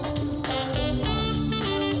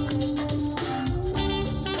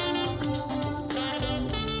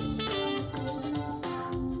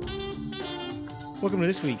Welcome to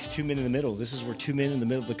this week's Two Men in the Middle. This is where two men in the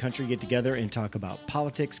middle of the country get together and talk about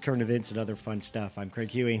politics, current events, and other fun stuff. I'm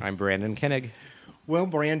Craig Huey. I'm Brandon Koenig. Well,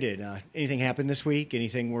 Brandon, anything happened this week?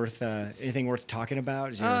 Anything worth talking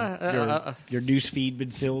about? Has your news feed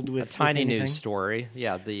been filled with a tiny anything? news story?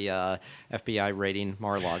 Yeah, the FBI raiding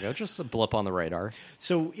Mar-a-Lago, just a blip on the radar.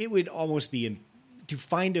 So it would almost be to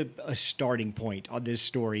find a starting point on this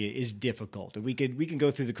story is difficult. And we can go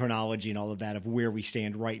through the chronology and all of that of where we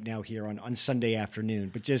stand right now here on Sunday afternoon.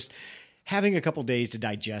 But just having a couple days to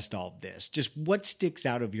digest all of this, just what sticks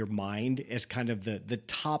out of your mind as kind of the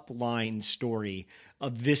top line story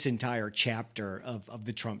of this entire chapter of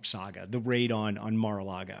the Trump saga, the raid on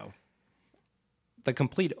Mar-a-Lago? The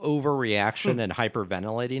complete overreaction and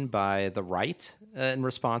hyperventilating by the right in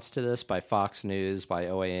response to this, by Fox News, by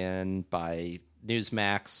OAN, by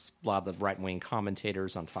Newsmax, a lot of the right-wing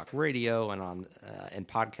commentators on talk radio and on in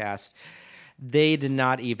podcasts, they did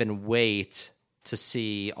not even wait to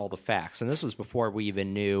see all the facts. And this was before we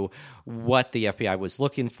even knew what the FBI was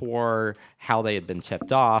looking for, how they had been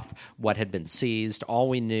tipped off, what had been seized. All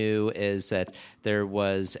we knew is that there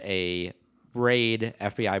was a raid.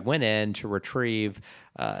 FBI went in to retrieve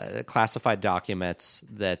classified documents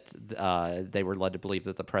that they were led to believe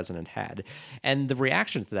that the president had. And the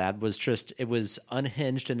reaction to that was just, it was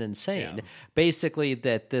unhinged and insane. Yeah. Basically,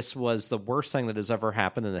 that this was the worst thing that has ever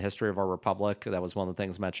happened in the history of our republic. That was one of the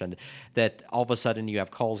things mentioned, that all of a sudden you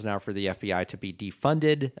have calls now for the FBI to be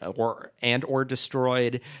defunded or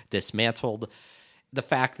destroyed, dismantled. The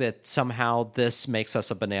fact that somehow this makes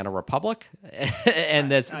us a banana republic and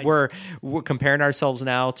that we're comparing ourselves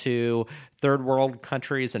now to third world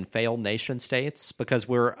countries and failed nation states because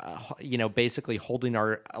we're, basically holding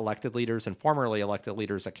our elected leaders and formerly elected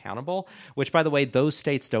leaders accountable, which, by the way, those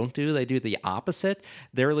states don't do. They do the opposite.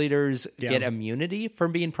 Their leaders get immunity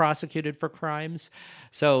from being prosecuted for crimes.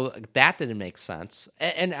 So that didn't make sense.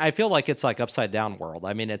 And I feel like it's like upside down world.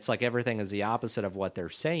 I mean, it's like everything is the opposite of what they're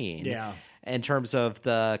saying. Yeah. In terms of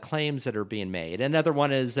the claims that are being made. Another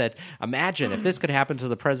one is that, imagine if this could happen to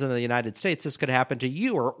the president of the United States, this could happen to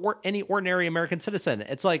you or any ordinary American citizen.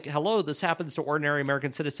 It's like, hello, this happens to ordinary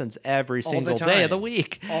American citizens every single day of the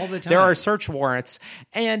week. All the time. There are search warrants.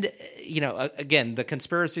 And, again, the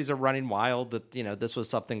conspiracies are running wild that, this was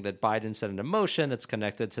something that Biden set into motion. It's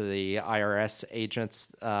connected to the IRS agents,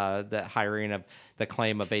 the hiring of the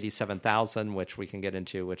claim of 87,000, which we can get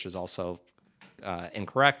into, which is also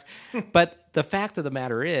incorrect. But the fact of the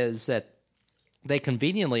matter is that they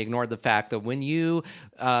conveniently ignored the fact that when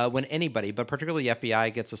anybody, but particularly the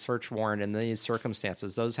FBI, gets a search warrant in these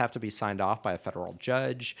circumstances, those have to be signed off by a federal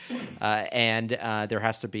judge, and there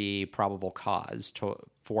has to be probable cause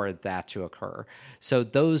for that to occur. So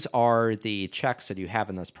those are the checks that you have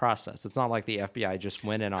in this process. It's not like the FBI just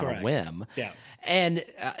went in on a whim. Yeah. And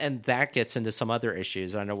that gets into some other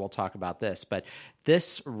issues. I know we'll talk about this, but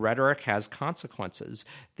this rhetoric has consequences.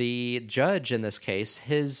 The judge in this case,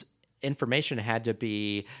 his information had to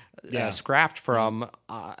be scrapped from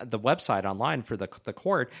the website online for the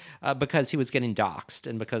court because he was getting doxxed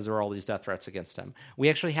and because there were all these death threats against him. We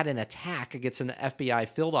actually had an attack against an FBI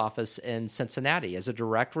field office in Cincinnati as a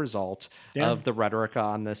direct result of the rhetoric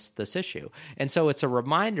on this issue. And so it's a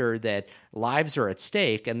reminder that lives are at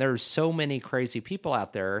stake, and there's so many crazy people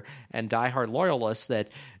out there and diehard loyalists that,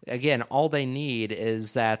 again, all they need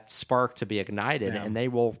is that spark to be ignited, and they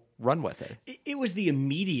will run with it. It was the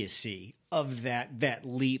immediacy of that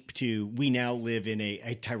leap to, we now live in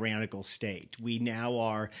a tyrannical state. We now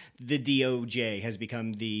are, the DOJ has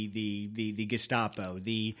become the Gestapo.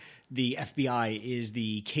 The FBI is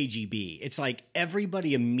the KGB. It's like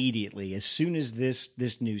everybody immediately, as soon as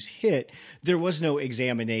this news hit, there was no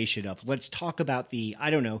examination of, let's talk about the,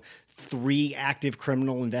 3 active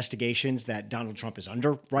criminal investigations that Donald Trump is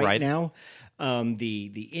under right now.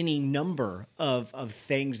 The any number of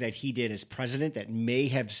things that he did as president that may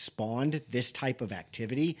have spawned this type of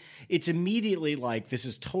activity. It's immediately like, this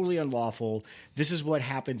is totally unlawful. This is what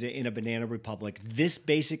happens in a banana republic. This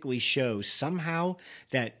basically shows somehow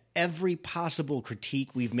that every possible critique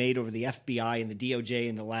we've made over the FBI and the DOJ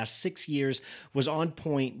in the last 6 years was on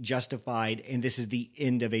point, justified, and this is the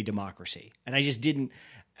end of a democracy. And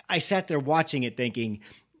I sat there watching it thinking,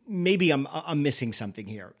 maybe I'm missing something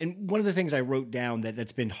here. And one of the things I wrote down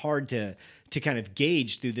that's been hard to kind of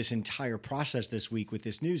gauge through this entire process this week with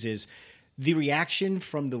this news is the reaction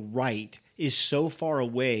from the right is so far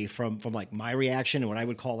away from like my reaction and what I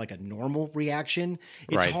would call like a normal reaction.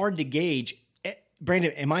 It's hard to gauge.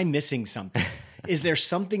 Brandon, am I missing something? Is there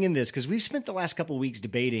something in this? Because we've spent the last couple of weeks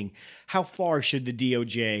debating how far should the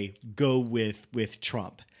DOJ go with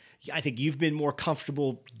Trump. I think you've been more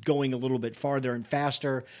comfortable going a little bit farther and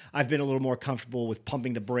faster. I've been a little more comfortable with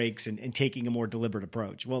pumping the brakes and taking a more deliberate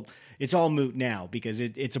approach. Well, it's all moot now because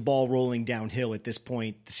it's a ball rolling downhill at this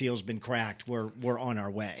point. The seal's been cracked. We're on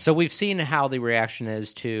our way. So we've seen how the reaction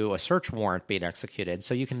is to a search warrant being executed.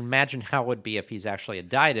 So you can imagine how it would be if he's actually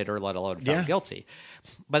indicted or let alone found guilty.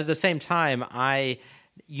 But at the same time, I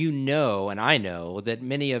know that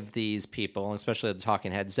many of these people, especially the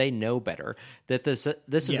talking heads, they know better that this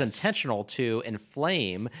is intentional to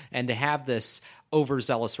inflame and to have this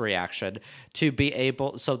overzealous reaction to be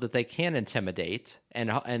able so that they can intimidate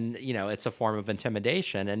and it's a form of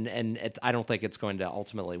intimidation and I don't think it's going to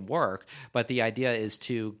ultimately work, but the idea is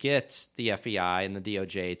to get the FBI and the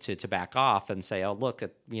DOJ to back off and say, oh, look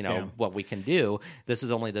at what we can do. This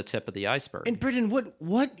is only the tip of the iceberg. And Britton,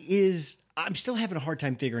 what is, I'm still having a hard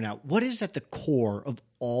time figuring out what is at the core of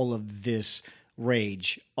all of this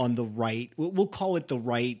rage on the right. We'll call it the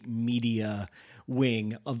right media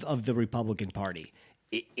wing of the Republican Party.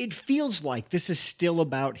 It feels like this is still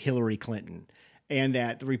about Hillary Clinton and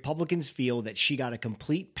that the Republicans feel that she got a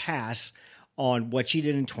complete pass on what she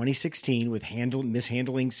did in 2016 with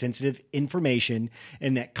mishandling sensitive information,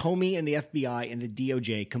 and that Comey and the FBI and the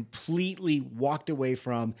DOJ completely walked away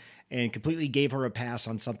from and completely gave her a pass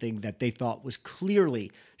on something that they thought was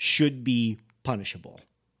clearly should be punishable.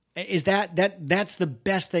 Is that's the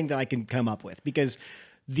best thing that I can come up with, because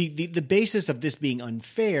the basis of this being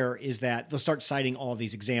unfair is that they'll start citing all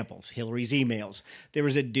these examples. Hillary's emails. There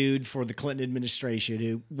was a dude for the Clinton administration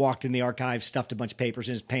who walked in the archives, stuffed a bunch of papers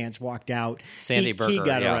in his pants, walked out. Sandy Berger. He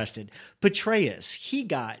got arrested. Petraeus, he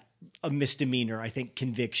got a misdemeanor, I think,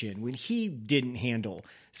 conviction when he didn't handle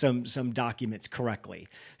some documents correctly.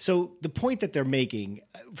 So the point that they're making,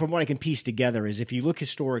 from what I can piece together, is if you look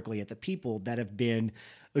historically at the people that have been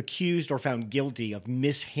accused or found guilty of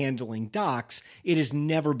mishandling docs, it has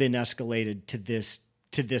never been escalated to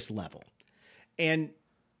this level. And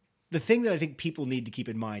the thing that I think people need to keep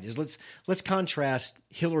in mind is let's contrast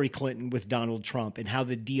Hillary Clinton with Donald Trump and how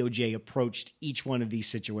the DOJ approached each one of these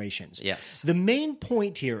situations. Yes. The main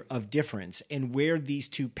point here of difference and where these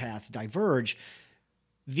two paths diverge,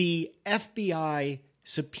 the FBI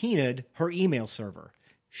subpoenaed her email server.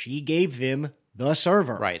 She gave them the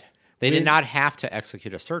server. Right. They did not have to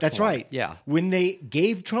execute a search warrant. That's right. Yeah. When they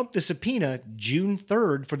gave Trump the subpoena June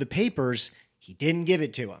 3rd for the papers, he didn't give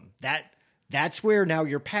it to him. That's where now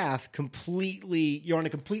you're on a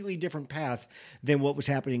completely different path than what was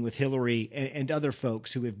happening with Hillary and other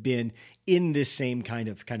folks who have been in this same kind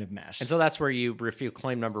of mess. And so that's where you refute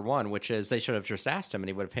claim number one, which is they should have just asked him and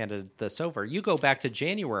he would have handed this over. You go back to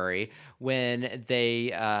January when they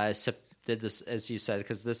did this, as you said,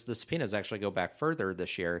 because the subpoenas actually go back further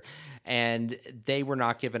this year, and they were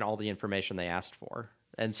not given all the information they asked for.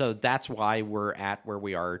 And so that's why we're at where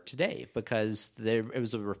we are today, because it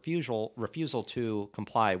was a refusal to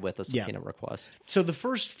comply with a subpoena request. So the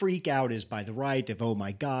first freak out is by the right of, oh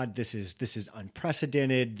my God, this is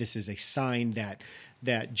unprecedented. This is a sign that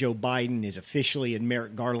Joe Biden is officially and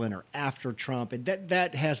Merrick Garland are after Trump. And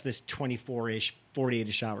that has this 24-ish,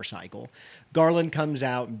 48-ish hour cycle. Garland comes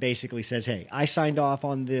out and basically says, hey, I signed off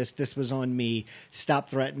on this. This was on me. Stop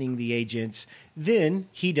threatening the agents. Then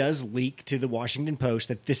he does leak to the Washington Post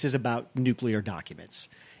that this is about nuclear documents.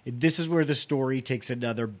 This is where the story takes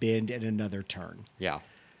another bend and another turn. Yeah.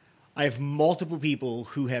 I have multiple people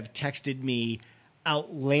who have texted me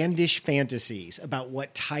outlandish fantasies about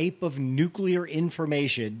what type of nuclear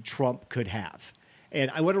information Trump could have. And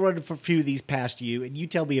I want to run a few of these past you, and you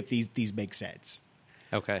tell me if these make sense.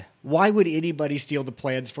 Okay. Why would anybody steal the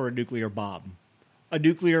plans for a nuclear bomb?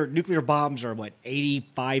 Nuclear bombs are,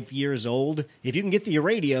 85 years old? If you can get the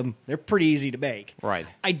uranium, they're pretty easy to make. Right.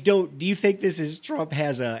 Do you think this is Trump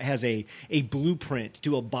has a blueprint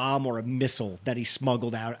to a bomb or a missile that he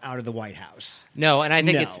smuggled out of the White House? No, and I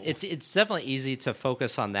think it's definitely easy to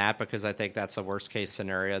focus on that because I think that's a worst case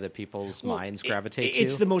scenario that people's minds gravitate to.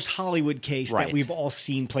 It's the most Hollywood case that we've all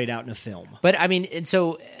seen played out in a film. But I mean, and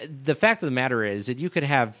so the fact of the matter is that you could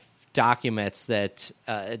have documents that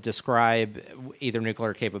describe either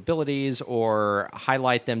nuclear capabilities or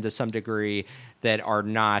highlight them to some degree that are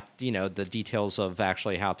not, the details of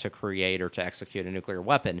actually how to create or to execute a nuclear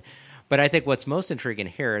weapon. But I think what's most intriguing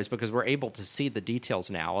here is because we're able to see the details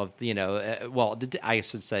now of, I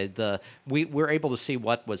should say we're able to see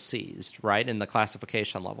what was seized, right, in the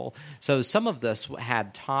classification level. So some of this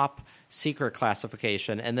had top secret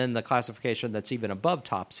classification and then the classification that's even above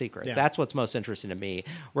top secret. Yeah. That's what's most interesting to me.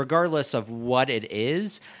 Regardless of what it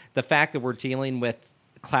is, the fact that we're dealing with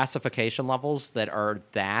classification levels that are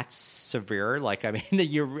that severe. Like, I mean,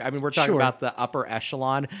 we're talking Sure. about the upper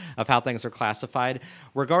echelon of how things are classified,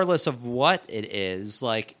 regardless of what it is.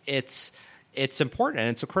 Like, it's important and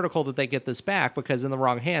it's critical that they get this back, because in the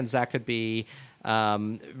wrong hands, that could be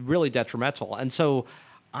really detrimental. And so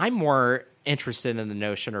I'm more interested in the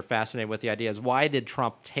notion, or fascinated with the idea, is why did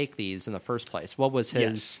Trump take these in the first place? What was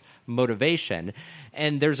his motivation?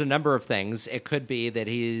 And there's a number of things. It could be that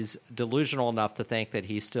he's delusional enough to think that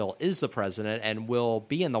he still is the president and will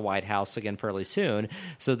be in the White House again fairly soon.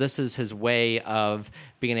 So this is his way of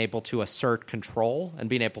being able to assert control and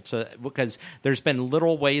being able to, because there's been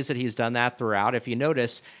little ways that he's done that throughout. If you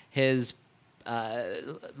notice, his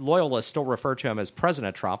loyalists still refer to him as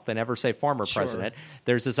President Trump. They never say former president.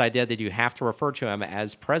 There's this idea that you have to refer to him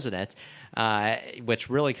as president, which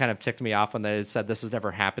really kind of ticked me off when they said this has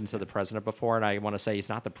never happened to the president before. And I want to say he's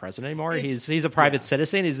not the president anymore. He's a private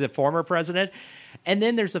citizen. He's a former president. And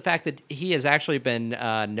then there's the fact that he has actually been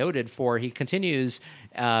noted for, he continues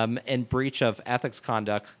in breach of ethics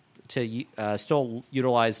conduct to still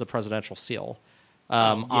utilize the presidential seal.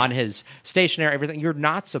 On his stationery, everything. You're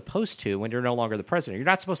not supposed to when you're no longer the president. You're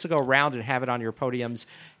not supposed to go around and have it on your podiums.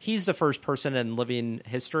 He's the first person in living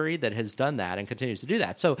history that has done that and continues to do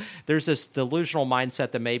that. So there's this delusional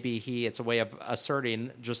mindset that maybe it's a way of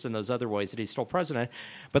asserting just in those other ways that he's still president.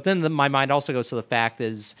 But then my mind also goes to the fact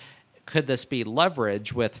is, could this be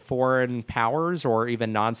leverage with foreign powers or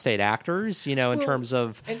even non-state actors, in terms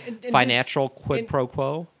of financial quid pro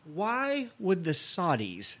quo? Why would the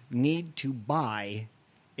Saudis need to buy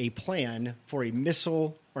a plan for a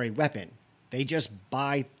missile or a weapon? They just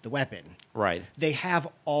buy the weapon. Right. They have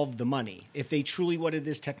all of the money. If they truly wanted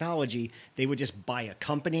this technology, they would just buy a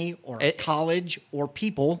company or a college or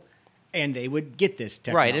people, and they would get this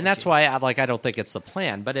technology. Right, and that's why I don't think it's the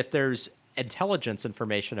plan. But if there's intelligence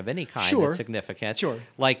information of any kind that's significant,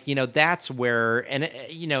 that's where,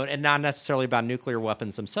 and not necessarily about nuclear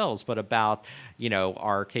weapons themselves, but about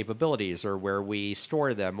our capabilities or where we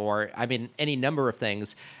store them, or any number of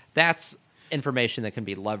things. That's information that can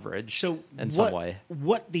be leveraged in some way.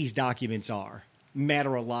 What these documents are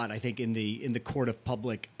matter a lot, I think, in the court of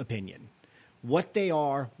public opinion. What they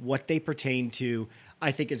are, what they pertain to,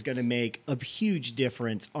 I think is going to make a huge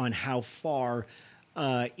difference on how far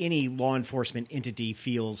any law enforcement entity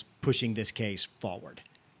feels pushing this case forward.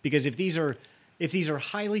 Because if these are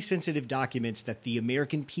highly sensitive documents that the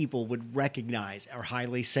American people would recognize are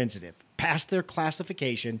highly sensitive, past their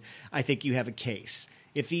classification, I think you have a case.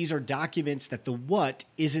 If these are documents that the what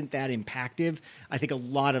isn't that impactive, I think a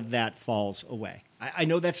lot of that falls away. I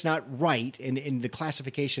know that's not right, and the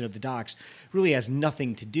classification of the docs really has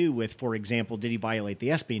nothing to do with, for example, did he violate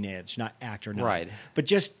the Espionage Act or not? Right. But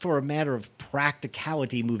just for a matter of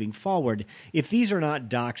practicality moving forward, if these are not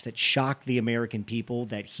docs that shock the American people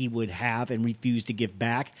that he would have and refuse to give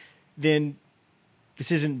back, then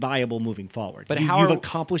this isn't viable moving forward. But you've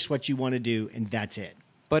accomplished what you want to do, and that's it.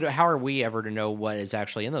 But how are we ever to know what is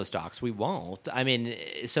actually in those docs? We won't. How do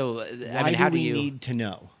you need to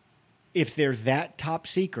know? If they're that top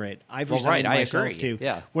secret, I've resigned myself to.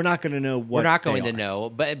 Yeah. We're not going to know what we're not going they to are. know.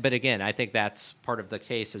 But again, I think that's part of the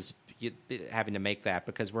case is having to make that,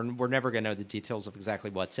 because we're never going to know the details of exactly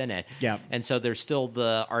what's in it. Yeah. And so there's still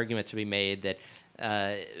the argument to be made that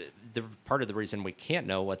the part of the reason we can't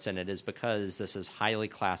know what's in it is because this is highly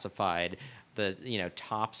classified, the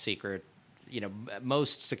top secret,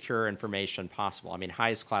 most secure information possible.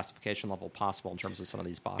 Highest classification level possible in terms of some of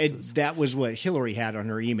these boxes. And that was what Hillary had on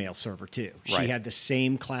her email server, too. She Right. had the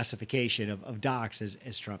same classification of docs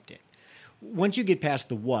as Trump did. Once you get past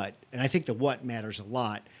the what, and I think the what matters a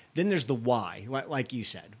lot, then there's the why, like you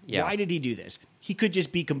said. Yeah. Why did he do this? He could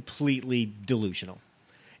just be completely delusional.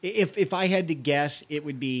 If I had to guess, it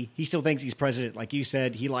would be he still thinks he's president. Like you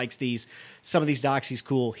said, he likes some of these docs. He's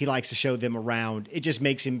cool. He likes to show them around. It just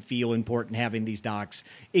makes him feel important having these docs.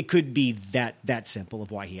 It could be that simple of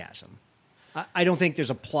why he has them. I don't think there's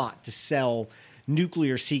a plot to sell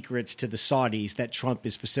nuclear secrets to the Saudis that Trump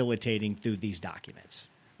is facilitating through these documents.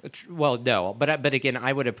 Well, no, but again,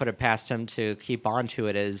 I would have put it past him to keep on to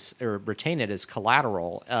it or retain it as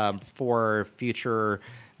collateral for future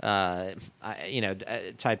types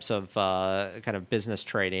of kind of business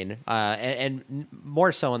trading, and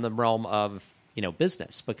more so in the realm of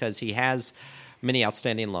business, because he has many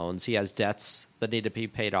outstanding loans. He has debts that need to be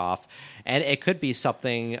paid off, and it could be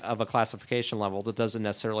something of a classification level that doesn't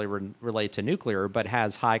necessarily relate to nuclear, but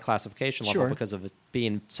has high classification level because of it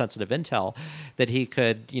being sensitive intel that he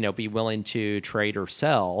could be willing to trade or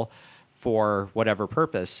sell for whatever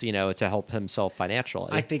purpose, to help himself financially.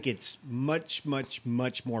 I think it's much, much,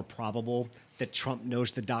 much more probable that Trump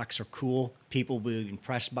knows the docs are cool. People will be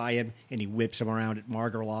impressed by him, and he whips them around at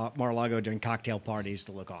Mar-a-Lago during cocktail parties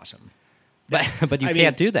to look awesome. But you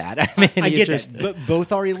can't do that. I get that, but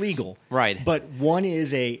both are illegal. Right. But one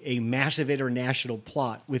is a massive international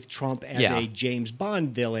plot with Trump as a James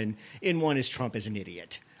Bond villain, and one is Trump as an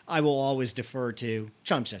idiot. I will always defer to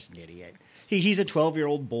Trump's just an idiot. He's a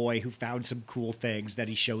 12-year-old boy who found some cool things that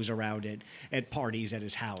he shows around at parties at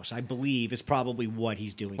his house, I believe, is probably what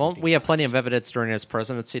he's doing. Well, we have plenty of evidence during his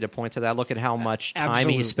presidency to point to that. Look at how much time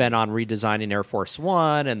he spent on redesigning Air Force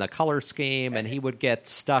One and the color scheme, and he would get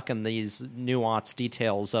stuck in these nuanced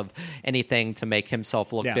details of anything to make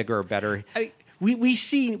himself look bigger or better. We've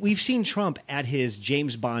seen Trump at his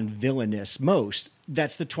James Bond villainous most.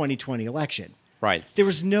 That's the 2020 election. Right. There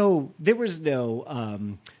was no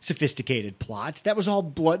sophisticated plot. That was all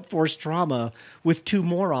blunt force trauma with two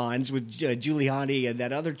morons, with Giuliani and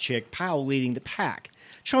that other chick, Powell, leading the pack.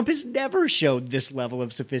 Trump has never showed this level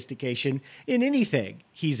of sophistication in anything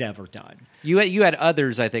he's ever done. You had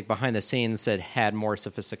others, I think, behind the scenes that had more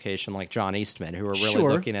sophistication, like John Eastman, who were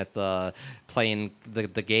really looking at playing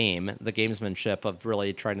the game, the gamesmanship of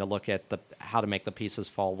really trying to look at how to make the pieces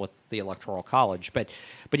fall with the Electoral College. But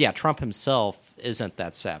yeah, Trump himself isn't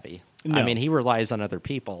that savvy. No. I mean, he relies on other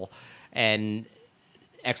people and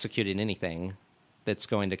executing anything that's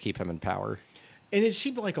going to keep him in power. And it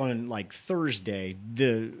seemed like on Thursday,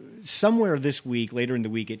 somewhere this week, later in the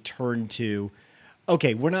week, it turned to,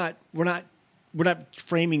 okay, we're not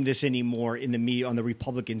framing this anymore in the media on the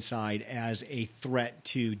Republican side as a threat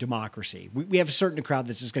to democracy. We have a certain crowd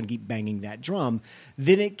that's just going to keep banging that drum.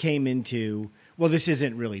 Then it came into, well, this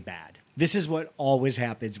isn't really bad. This is what always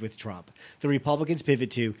happens with Trump. The Republicans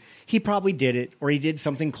pivot to, he probably did it, or he did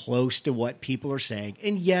something close to what people are saying.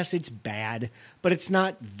 And yes, it's bad, but it's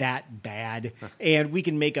not that bad. And we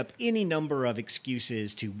can make up any number of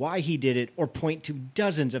excuses to why he did it, or point to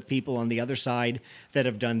dozens of people on the other side that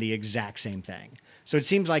have done the exact same thing. So it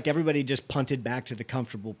seems like everybody just punted back to the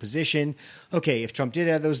comfortable position. Okay, if Trump did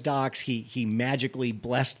have those docs, he magically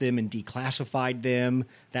blessed them and declassified them.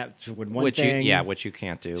 That's one thing. Which you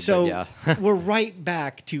can't do. So but yeah. We're right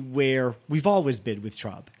back to where we've always been with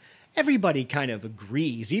Trump. Everybody kind of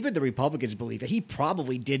agrees. Even the Republicans believe that he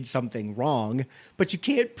probably did something wrong, but you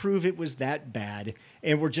can't prove it was that bad,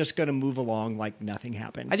 and we're just going to move along like nothing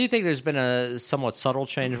happened. I do think there's been a somewhat subtle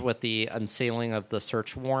change with the unsealing of the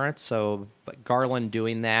search warrant. So Garland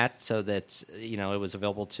doing that so that it was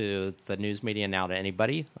available to the news media, now to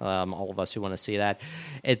anybody, all of us who want to see that.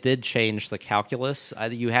 It did change the calculus.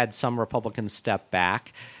 You had some Republicans step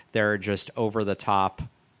back. They're just over the top.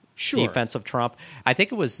 Defense of Trump. I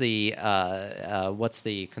think it was the what's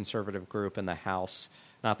the conservative group in the House?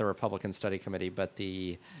 Not the Republican Study Committee, but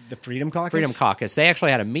the Freedom Caucus? Freedom Caucus. They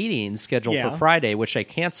actually had a meeting scheduled for Friday, which they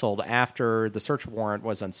canceled after the search warrant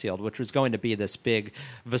was unsealed, which was going to be this big,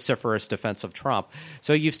 vociferous defense of Trump.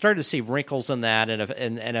 So you've started to see wrinkles in that,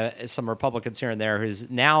 and some Republicans here and there who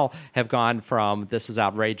now have gone from this is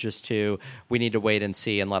outrageous to we need to wait and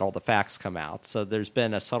see and let all the facts come out. So there's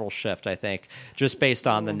been a subtle shift, I think, just based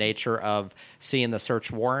on the nature of seeing the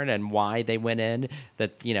search warrant and why they went in,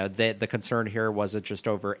 that the concern here wasn't just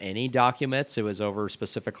over any documents. It was over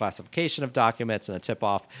specific classification of documents and a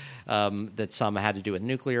tip-off that some had to do with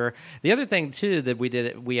nuclear. The other thing, too, that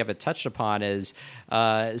we haven't touched upon is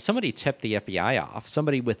somebody tipped the FBI off.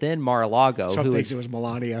 Somebody within Mar-a-Lago. Trump thinks it was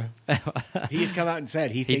Melania. He has come out and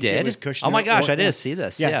said he thinks did? it was Kushner. Oh, my gosh, I didn't see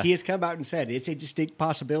this. Yeah, he has come out and said it's a distinct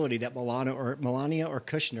possibility that Melania or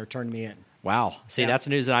Kushner turned me in. Wow. See, that's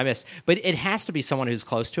news that I missed. But it has to be someone who's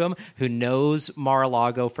close to him, who knows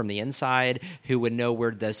Mar-a-Lago from the inside, who would know where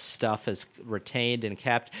this stuff is retained and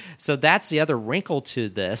kept. So that's the other wrinkle to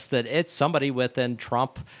this, that it's somebody within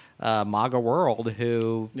Trump MAGA world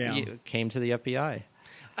who came to the FBI.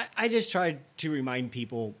 I just tried to remind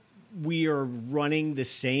people we are running the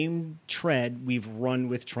same tread we've run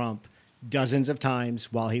with Trump dozens of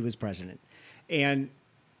times while he was president. And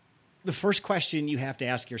the first question you have to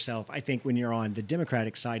ask yourself, I think, when you're on the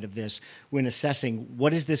Democratic side of this, when assessing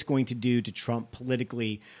what is this going to do to Trump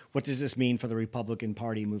politically, what does this mean for the Republican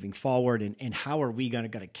Party moving forward, and how are we going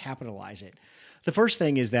to capitalize it? The first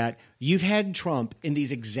thing is that you've had Trump in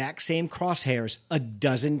these exact same crosshairs a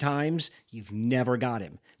dozen times. You've never got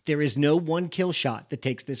him. There is no one kill shot that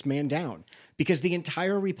takes this man down, because the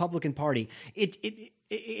entire Republican Party,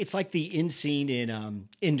 it's like the end scene in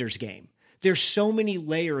Ender's Game. There's so many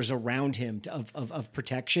layers around him of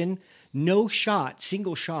protection. No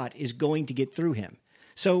single shot is going to get through him.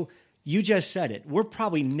 So you just said it. We're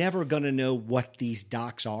probably never going to know what these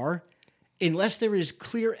docs are. unless there is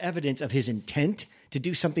clear evidence of his intent to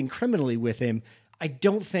do something criminally with him, I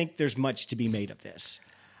don't think there's much to be made of this.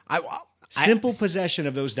 Simple possession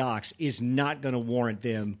of those docs is not going to warrant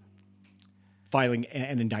them filing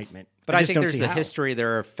an indictment. But I think there's a history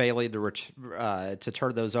there of failing to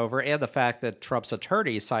turn those over, and the fact that Trump's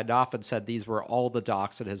attorney signed off and said these were all the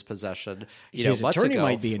docs in his possession. His attorney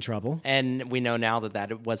might be in trouble, and we know now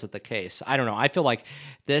that wasn't the case. I don't know. I feel like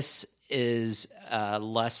this is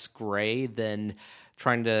less gray than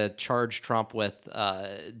trying to charge Trump with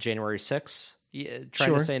January 6th.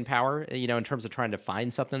 Trying to stay in power, in terms of trying to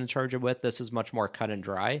find something to charge him with, this is much more cut and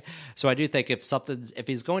dry. So I do think if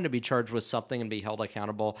he's going to be charged with something and be held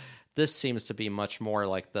accountable, this seems to be much more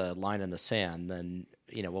like the line in the sand than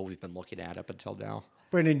what we've been looking at up until now.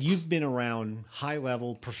 Brendan, you've been around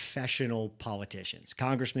high-level professional politicians,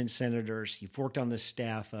 congressmen, senators. You've worked on the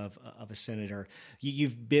staff of a senator.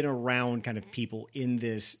 You've been around kind of people in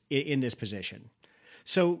this position.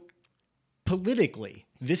 So politically,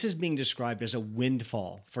 this is being described as a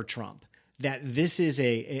windfall for Trump, that this is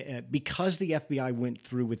because the FBI went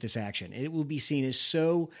through with this action, and it will be seen as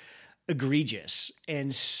so egregious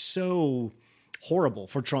and so horrible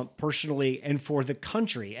for Trump personally and for the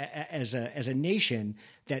country as a nation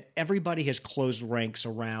that everybody has closed ranks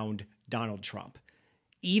around Donald Trump.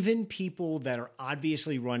 Even people that are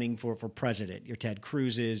obviously running for president, your Ted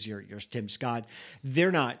Cruz's, your Tim Scott,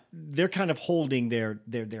 they're kind of holding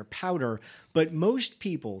their powder. But most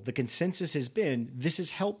people, the consensus has been, this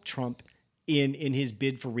has helped Trump in his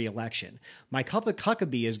bid for reelection. Mike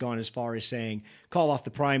Huckabee has gone as far as saying, call off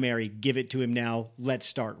the primary, give it to him now, let's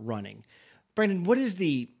start running. Brendan,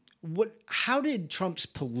 how did Trump's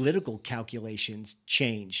political calculations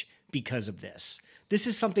change because of this? This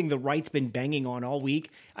is something the right's been banging on all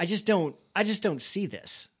week. I just don't see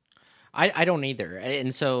this. I don't either.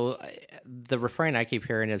 And so the refrain I keep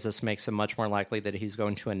hearing is this makes him much more likely that he's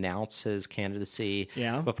going to announce his candidacy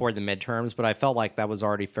before the midterms. But I felt like that was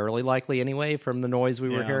already fairly likely anyway from the noise we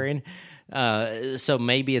were hearing. So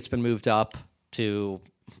maybe it's been moved up to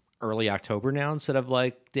early October now instead of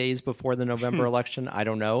like days before the November election. I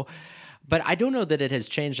don't know. But I don't know that it has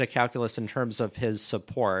changed the calculus in terms of his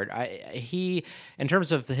support. In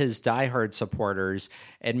terms of his diehard supporters,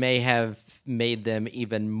 it may have made them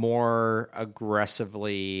even more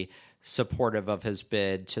aggressively supportive of his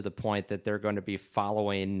bid to the point that they're going to be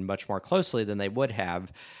following much more closely than they would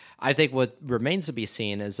have. I think what remains to be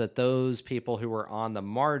seen is that those people who were on the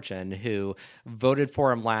margin, who voted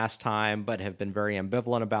for him last time but have been very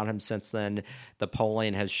ambivalent about him since then, the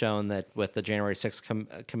polling has shown that with the January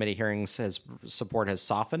 6th committee hearings, his support has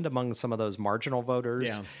softened among some of those marginal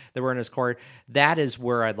voters that were in his court. That is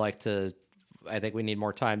where I think we need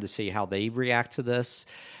more time to see how they react to this.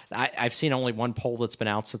 I've seen only one poll that's been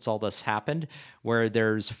out since all this happened, where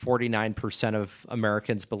there's 49% of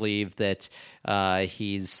Americans believe that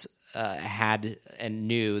he's had and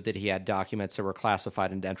knew that he had documents that were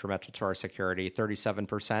classified and detrimental to our security.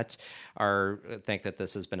 37% think that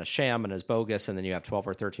this has been a sham and is bogus, and then you have 12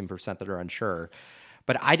 or 13% that are unsure.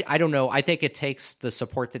 But I don't know. I think it takes the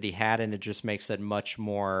support that he had, and it just makes it much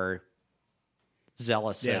more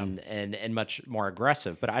zealous and much more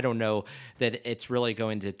aggressive. But I don't know that it's really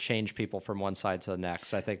going to change people from one side to the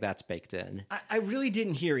next. I think that's baked in. I really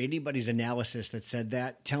didn't hear anybody's analysis that said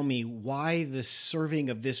that. Tell me why the serving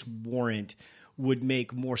of this warrant would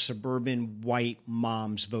make more suburban white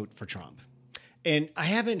moms vote for Trump. And I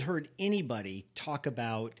haven't heard anybody talk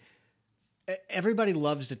about – everybody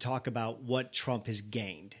loves to talk about what Trump has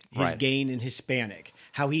gained, his gain in Hispanic,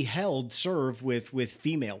 how he served with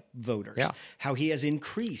female voters, how he has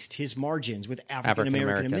increased his margins with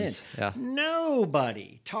African-American men. Yeah.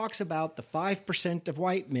 Nobody talks about the 5% of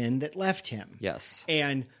white men that left him. Yes.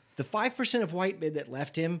 And the 5% of white men that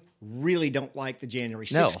left him really don't like the January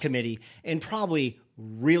 6th committee and probably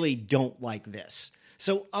really don't like this.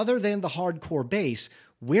 So other than the hardcore base,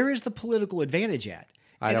 where is the political advantage at?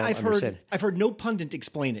 I've heard no pundit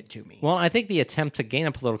explain it to me. Well, I think the attempt to gain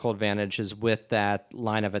a political advantage is with that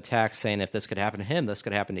line of attack saying if this could happen to him, this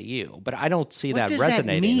could happen to you. But I don't see that resonating. What does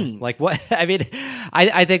that mean? Like what? I mean,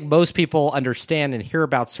 I think most people understand and hear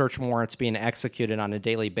about search warrants being executed on a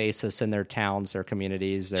daily basis in their towns, their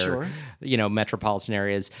communities, their metropolitan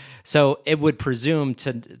areas. So it would presume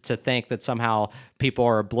to think that somehow people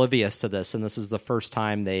are oblivious to this, and this is the first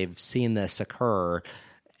time they've seen this occur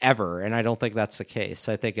ever, and I don't think that's the case.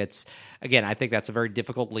 I think that's a very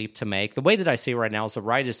difficult leap to make. The way that I see it right now is the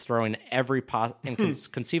right is throwing every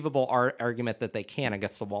conceivable argument that they can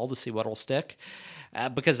against the wall to see what'll stick,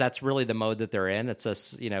 because that's really the mode that they're in. It's a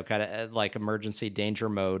kind of like emergency danger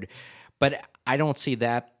mode, but I don't see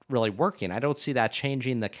that really working. I don't see that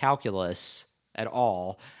changing the calculus at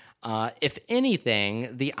all. If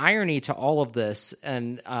anything, the irony to all of this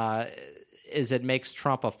is it makes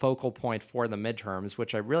Trump a focal point for the midterms,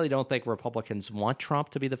 which I really don't think Republicans want Trump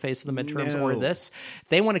to be the face of the midterms or this.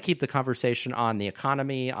 They want to keep the conversation on the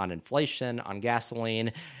economy, on inflation, on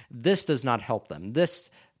gasoline. This does not help them. This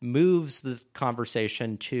moves the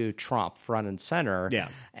conversation to Trump front and center. Yeah.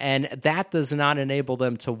 And that does not enable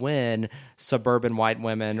them to win suburban white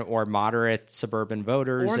women or moderate suburban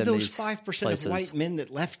voters. Or in those these 5% places. of white men that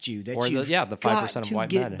left you that Or you've the 5% got of to white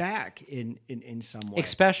get men. back in some way.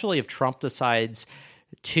 Especially if Trump decides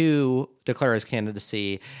to declare his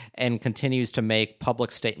candidacy and continues to make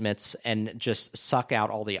public statements and just suck out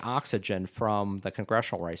all the oxygen from the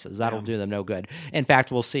congressional races. That'll do them no good. In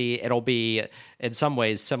fact, we'll see it'll be in some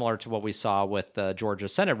ways similar to what we saw with the Georgia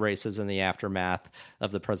Senate races in the aftermath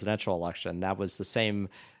of the presidential election. That was the same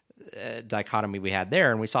dichotomy we had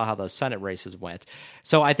there, and we saw how those Senate races went.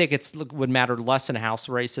 So I think it would matter less in House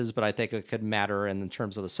races, but I think it could matter in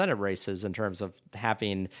terms of the Senate races in terms of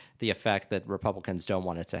having the effect that Republicans don't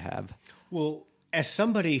want it to have. Well, as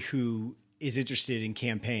somebody who is interested in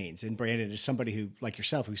campaigns, and Brandon is somebody who, like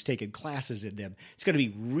yourself, who's taken classes in them, it's going to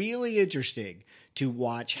be really interesting to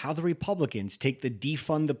watch how the Republicans take the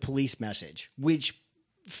defund the police message, which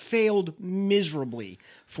failed miserably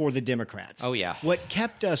for the Democrats. Oh, yeah. What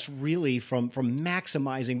kept us really from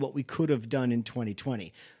maximizing what we could have done in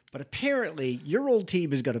 2020. But apparently, your old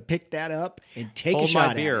team is going to pick that up and take Hold a shot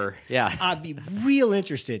my beer. at it. Yeah. I'd be real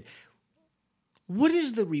interested. What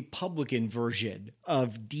is the Republican version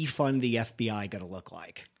of defund the FBI going to look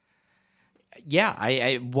like? Yeah,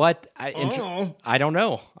 I don't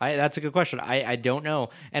know. That's a good question. I don't know,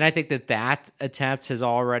 and I think that attempt has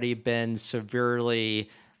already been severely,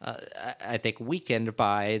 I think, weakened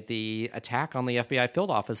by the attack on the FBI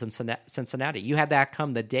field office in Cincinnati. You had that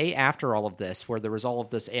come the day after all of this, where there was all of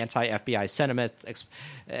this anti-FBI sentiment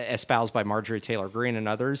espoused by Marjorie Taylor Greene and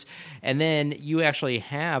others, and then you actually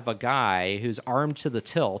have a guy who's armed to the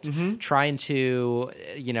tilt, trying to,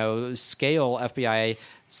 scale FBI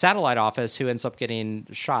satellite office, who ends up getting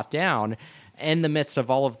shot down in the midst of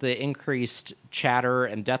all of the increased chatter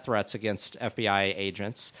and death threats against FBI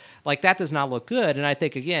agents. Like, that does not look good. And I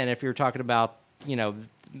think, again, if you're talking about,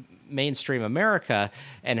 mainstream America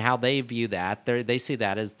and how they view that, they see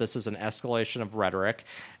that as this is an escalation of rhetoric.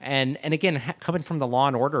 And again, coming from the Law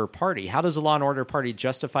and Order Party, how does the Law and Order Party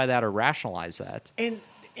justify that or rationalize that?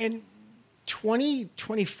 And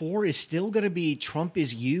 2024 is still going to be Trump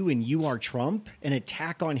is you and you are Trump. An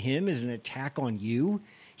attack on him is an attack on you.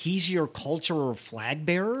 He's your cultural flag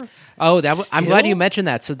bearer. Oh, I'm glad you mentioned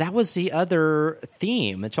that. So that was the other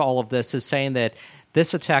theme to all of this, is saying that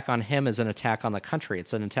this attack on him is an attack on the country.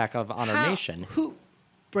 It's an attack on our nation.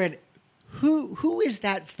 Brad, who is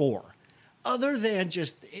that for? Other than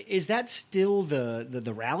just, is that still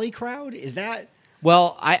the rally crowd? Is that?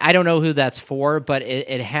 Well, I don't know who that's for, but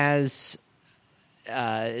it has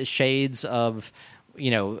shades of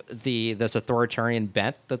this authoritarian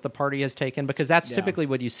bent that the party has taken, because that's typically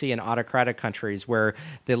what you see in autocratic countries, where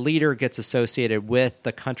the leader gets associated with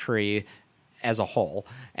the country as a whole,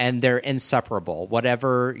 and they're inseparable,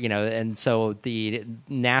 whatever, and so the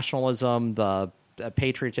nationalism, the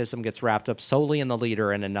patriotism gets wrapped up solely in the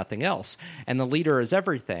leader and in nothing else. And the leader is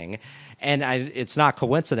everything. And it's not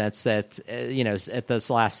coincidence that, at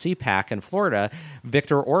this last CPAC in Florida,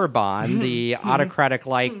 Viktor Orban, the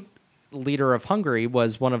autocratic-like leader of Hungary,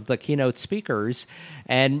 was one of the keynote speakers,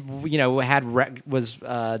 and was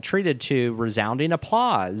treated to resounding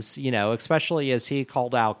applause. Especially as he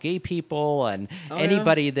called out gay people and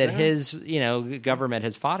anybody that his government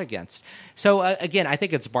has fought against. So again, I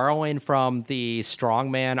think it's borrowing from the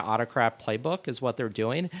strongman autocrat playbook is what they're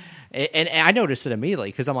doing, and I noticed it immediately,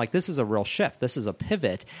 because I'm like, this is a real shift. This is a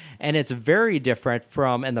pivot, and it's very different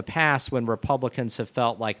from in the past when Republicans have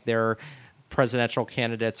felt like they're presidential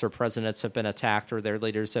candidates or presidents have been attacked or their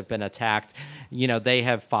leaders have been attacked. They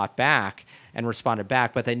have fought back and responded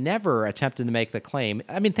back, but they never attempted to make the claim.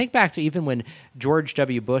 I mean, think back to even when George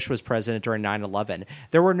W. Bush was president during 9/11.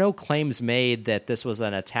 There were no claims made that this was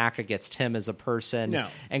an attack against him as a person. No.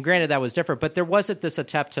 And granted, that was different, but there wasn't this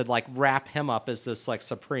attempt to wrap him up as this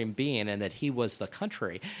supreme being and that he was the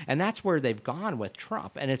country. And that's where they've gone with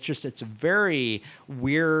Trump. And it's very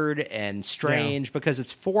weird and strange because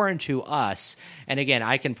it's foreign to us. And again,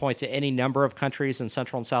 I can point to any number of countries in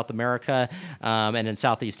Central and South America and in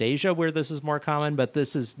Southeast Asia where this is more common, but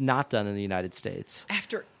this is not done in the United States.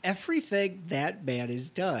 After everything that man has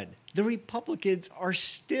done, the Republicans are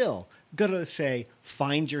still going to say,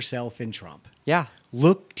 find yourself in Trump. Yeah.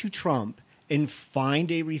 Look to Trump and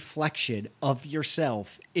find a reflection of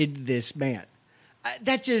yourself in this man.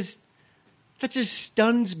 That just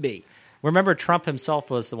stuns me. Remember, Trump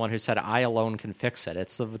himself was the one who said, "I alone can fix it."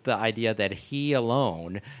 It's the idea that he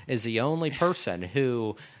alone is the only person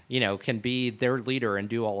who, can be their leader and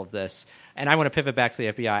do all of this. And I want to pivot back to the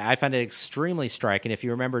FBI. I found it extremely striking. If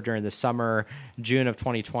you remember during the summer, June of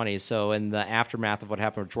 2020, so in the aftermath of what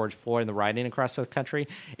happened with George Floyd and the rioting across the country,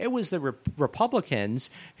 it was the Republicans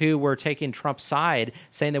who were taking Trump's side,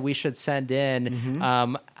 saying that we should send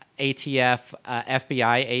in ATF,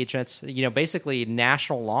 FBI agents, basically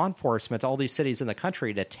national law enforcement to all these cities in the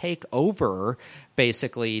country to take over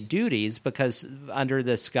basically duties, because under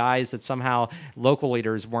this guise that somehow local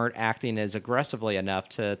leaders weren't acting as aggressively enough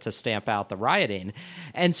to stamp out the rioting.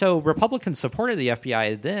 And so Republicans supported the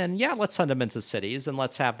FBI then. Yeah, let's send them into cities and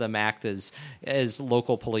let's have them act as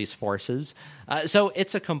local police forces. So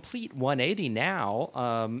it's a complete 180 now.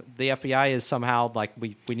 The FBI is somehow like,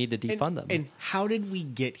 we need to defund them. And how did we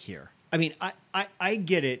get here? I mean, I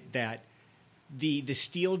get it that the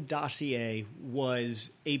Steele dossier was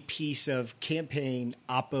a piece of campaign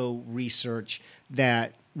oppo research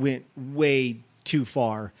that went way too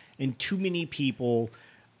far, and too many people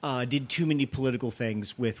did too many political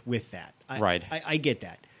things with that. Right. I get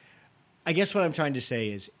that. I guess what I'm trying to say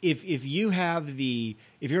is if you're of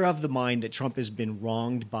the mind that Trump has been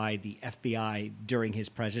wronged by the FBI during his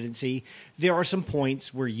presidency, there are some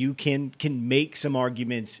points where you can make some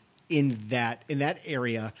arguments in that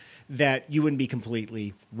area that you wouldn't be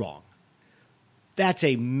completely wrong. That's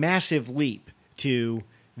a massive leap to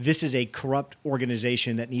this is a corrupt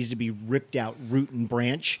organization that needs to be ripped out root and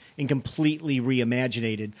branch and completely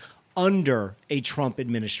reimaginated under a Trump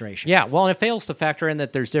administration. Yeah, well, and it fails to factor in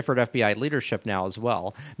that there's different FBI leadership now as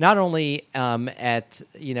well. Not only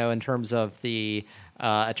in terms of the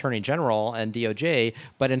Attorney General and DOJ,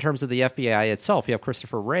 but in terms of the FBI itself. You have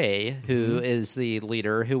Christopher Wray, who is the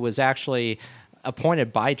leader, who was actually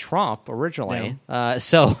appointed by Trump originally. Yeah.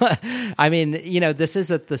 So, I mean, this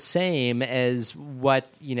isn't the same as what,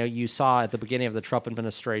 you saw at the beginning of the Trump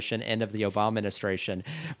administration, end of the Obama administration,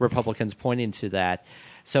 Republicans pointing to that.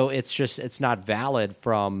 So it's not valid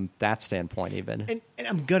from that standpoint even. And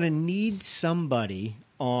I'm going to need somebody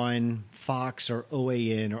on Fox or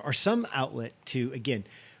OAN or some outlet to, again,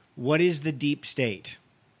 what is the deep state?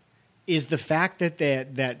 Is the fact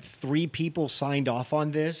that 3 people signed off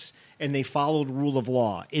on this and they followed rule of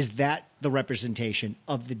law, is that the representation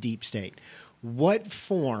of the deep state? What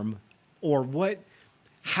form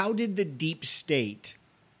how did the deep state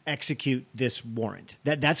execute this warrant?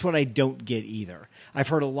 That's what I don't get either. I've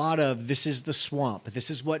heard a lot of this is the swamp. This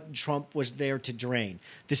is what Trump was there to drain.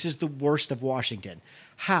 This is the worst of Washington.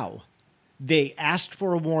 How? They asked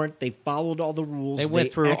for a warrant. They followed all the rules. They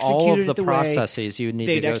went through all of the processes you need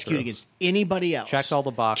to go through. They'd execute against anybody else. Checked all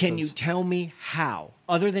the boxes. Can you tell me how?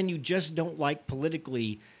 Other than you just don't like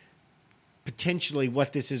politically, potentially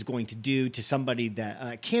what this is going to do to somebody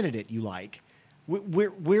that candidate you like.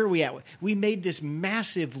 Where are we at? We made this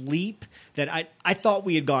massive leap that I thought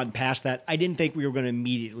we had gone past that. I didn't think we were going to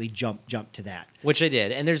immediately jump to that. Which they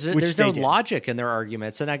did. And there's no logic in their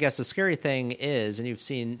arguments. And I guess the scary thing is, and you've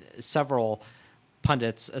seen several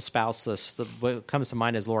pundits espouse this, what comes to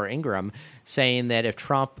mind is Laura Ingraham, saying that if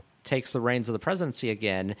Trump takes the reins of the presidency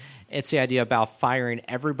again, it's the idea about firing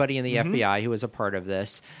everybody in the FBI who is a part of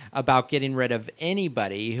this, about getting rid of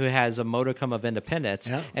anybody who has a modicum of independence,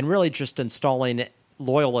 and really just installing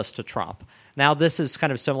loyalists to Trump. Now, this is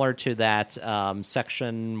kind of similar to that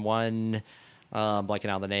Section 1... blanking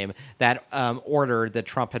out the name, that order that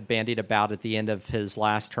Trump had bandied about at the end of his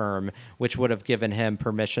last term, which would have given him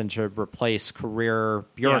permission to replace career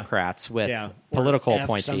bureaucrats with political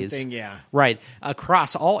appointees. Right,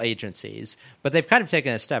 across all agencies. But they've kind of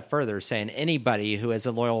taken a step further, saying anybody who is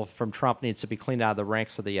loyal from Trump needs to be cleaned out of the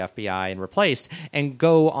ranks of the FBI and replaced, and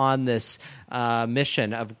go on this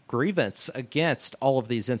mission of grievance against all of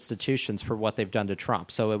these institutions for what they've done to Trump.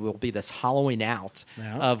 So it will be this hollowing out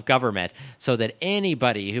of government, so that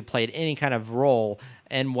anybody who played any kind of role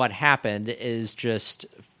in what happened is just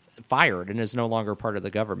fired and is no longer part of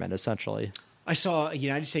the government, essentially. I saw a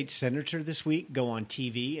United States senator this week go on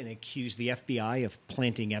TV and accuse the FBI of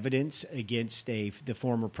planting evidence against the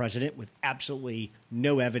former president with absolutely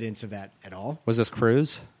no evidence of that at all. Was this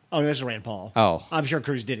Cruz? Oh, this is Rand Paul. Oh. I'm sure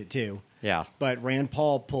Cruz did it too. Yeah. But Rand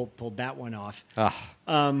Paul pulled that one off. Like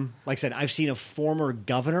I said, I've seen a former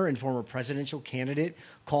governor and former presidential candidate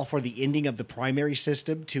call for the ending of the primary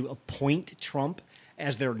system to appoint Trump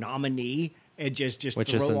as their nominee and just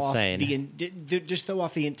which throw is off insane. just throw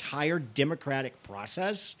off the entire democratic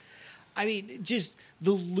process. I mean, just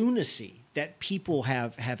the lunacy that people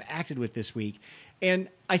have acted with this week. And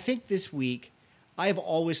I think this week, I have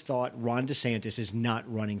always thought Ron DeSantis is not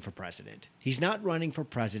running for president. He's not running for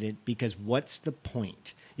president because what's the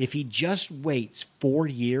point? If he just waits 4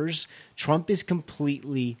 years, Trump is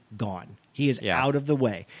completely gone. He is out of the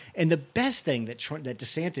way. And the best thing that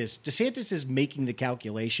DeSantis is making the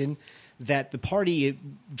calculation that the party,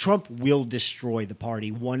 Trump will destroy the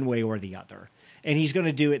party one way or the other. And he's going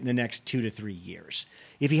to do it in the next 2 to 3 years.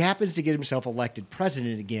 If he happens to get himself elected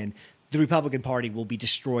president again, the Republican Party will be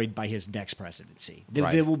destroyed by his next presidency.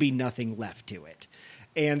 There will be nothing left to it.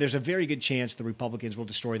 And there's a very good chance the Republicans will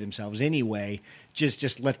destroy themselves anyway.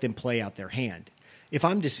 Just let them play out their hand. If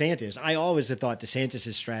I'm DeSantis, I always have thought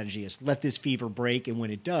DeSantis' strategy is let this fever break, and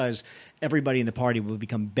when it does, everybody in the party will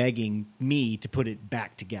become begging me to put it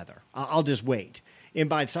back together. I'll just wait. And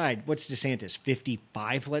by the side, what's DeSantis,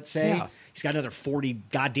 55, let's say? Yeah. He's got another 40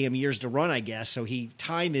 goddamn years to run, I guess, so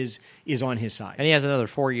time is on his side. And he has another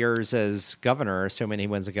 4 years as governor, assuming he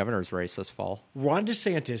wins the governor's race this fall. Ron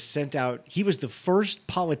DeSantis sent out, he was the first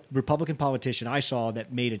Republican politician I saw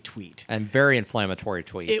that made a tweet. And very inflammatory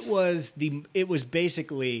tweet. It was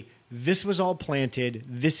basically, this was all planted,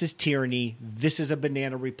 this is tyranny, this is a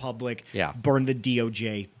banana republic, burn the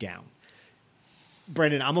DOJ down.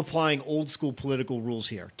 Brendan, I'm applying old school political rules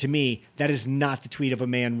here. To me, that is not the tweet of a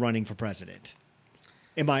man running for president.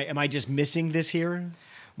 Am I just missing this here?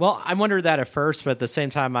 Well, I wondered that at first, but at the same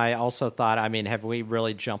time, I also thought, I mean, have we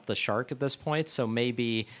really jumped the shark at this point? So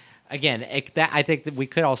maybe, again, I think that we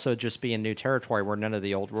could also just be in new territory where none of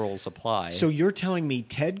the old rules apply. So you're telling me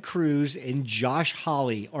Ted Cruz and Josh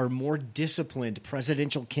Hawley are more disciplined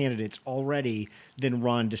presidential candidates already than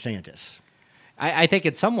Ron DeSantis? I think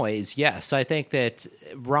in some ways, yes. I think that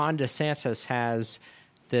Ron DeSantis has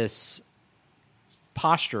this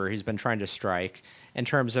posture he's been trying to strike in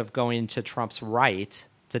terms of going to Trump's right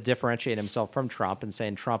to differentiate himself from Trump and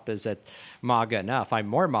saying Trump is at MAGA enough. I'm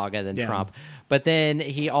more MAGA than Trump. But then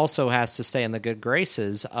he also has to stay in the good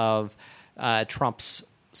graces of Trump's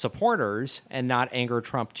supporters and not anger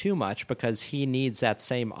Trump too much because he needs that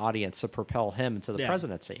same audience to propel him to the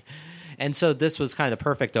presidency. And so this was kind of the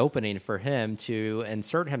perfect opening for him to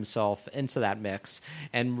insert himself into that mix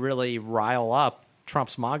and really rile up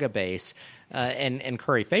Trump's MAGA base and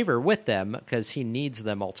curry favor with them because he needs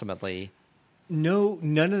them ultimately. No,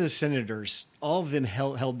 none of the senators, all of them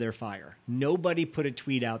held their fire. Nobody put a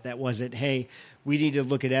tweet out that wasn't, hey, we need to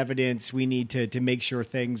look at evidence. We need to make sure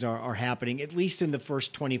things are happening, at least in the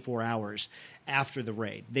first 24 hours after the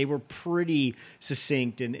raid. They were pretty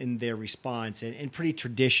succinct in their response and pretty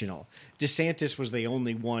traditional. DeSantis was the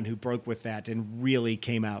only one who broke with that and really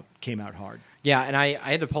came out hard. Yeah, and I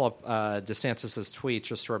had to pull up DeSantis' tweet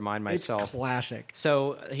just to remind myself. It's classic.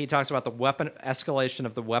 So he talks about the escalation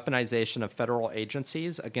of the weaponization of federal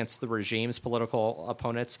agencies against the regime's political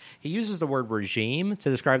opponents. He uses the word regime to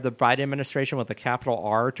describe the Biden administration with a capital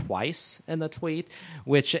R twice in the tweet,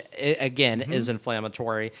 which, again, is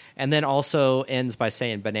inflammatory. And then also ends by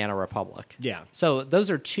saying banana republic. Yeah. So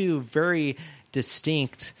those are two very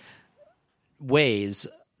distinct ways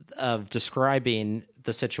of describing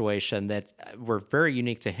the situation that were very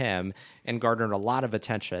unique to him and garnered a lot of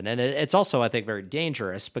attention. And it's also, I think, very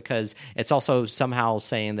dangerous because it's also somehow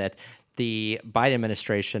saying that the Biden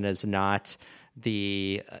administration is not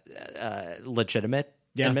the legitimate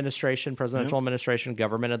administration, presidential administration,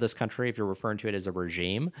 government of this country, if you're referring to it as a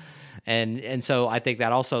regime. And so I think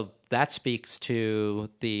that speaks to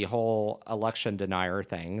the whole election denier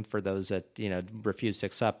thing for those that, refuse to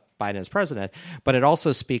accept Biden as president. But it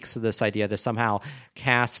also speaks to this idea to somehow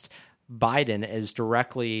cast Biden as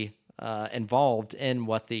directly involved in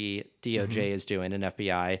what the DOJ is doing and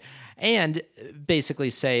FBI, and basically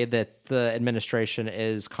say that the administration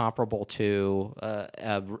is comparable to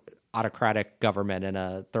a autocratic government in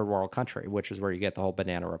a third world country, which is where you get the whole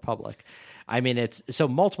banana republic. I mean, it's so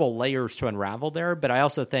multiple layers to unravel there, but I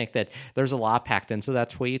also think that there's a lot packed into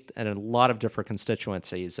that tweet and a lot of different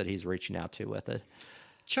constituencies that he's reaching out to with it.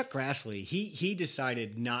 Chuck Grassley, he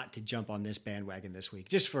decided not to jump on this bandwagon this week.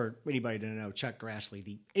 Just for anybody to know, Chuck Grassley,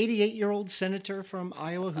 the 88-year-old senator from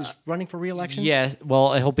Iowa who's running for re-election. Yeah,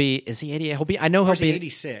 well, is he 88? I know he'll be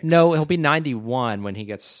 86. No, he'll be 91 when he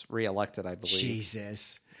gets re-elected, I believe.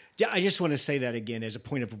 Jesus. I just want to say that again as a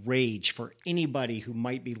point of rage for anybody who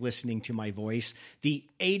might be listening to my voice. The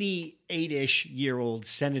 88-ish-year-old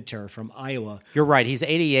senator from Iowa. You're right. He's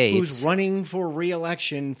 88. Who's running for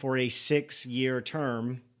re-election for a 6-year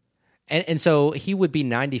term. And so he would be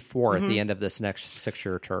 94 at the end of this next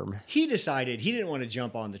 6-year term. He decided he didn't want to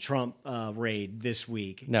jump on the Trump raid this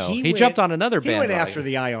week. No, he jumped on another bandwagon. He went after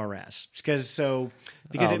the IRS because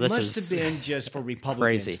it must have been just for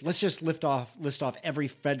Republicans. Crazy. Let's just list off every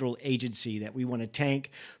federal agency that we want to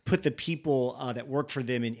tank, put the people that work for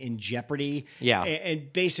them in jeopardy,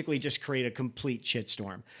 and basically just create a complete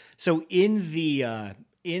shitstorm. So in the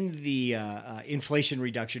Inflation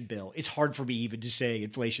Reduction Bill, it's hard for me even to say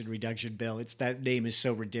Inflation Reduction Bill. That name is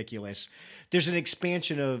so ridiculous. There's an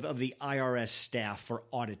expansion of the IRS staff for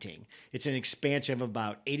auditing. It's an expansion of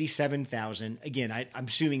about 87,000. Again, I'm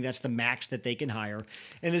assuming that's the max that they can hire.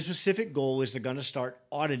 And the specific goal is they're going to start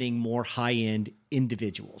auditing more high-end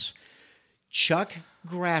individuals. Chuck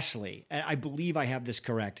Grassley, and I believe I have this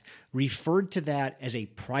correct, referred to that as a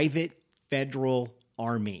private federal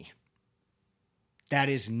army. That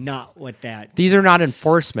is not what that... These are not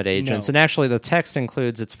enforcement agents. No. And actually, the text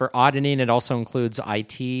includes, it's for auditing. It also includes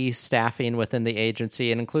IT staffing within the agency.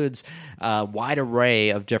 It includes a wide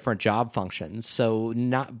array of different job functions.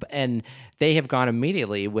 And they have gone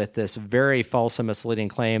immediately with this very false and misleading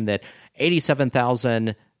claim that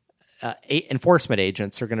 87,000 enforcement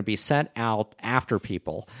agents are going to be sent out after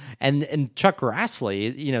people. And Chuck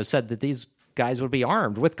Grassley, said that these guys would be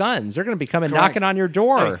armed with guns. They're going to be coming knocking on your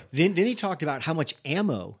door. Then he talked about how much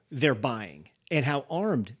ammo they're buying and how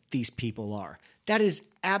armed these people are. That is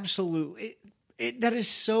absolute. That is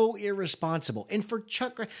so irresponsible. And for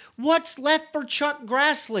what's left for Chuck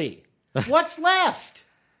Grassley? What's left?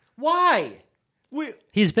 Why?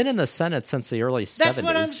 He's been in the Senate since the early 70s. That's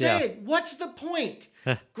what I'm saying. What's the point?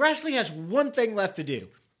 Grassley has one thing left to do.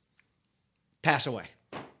 Pass away.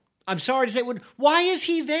 I'm sorry to say, why is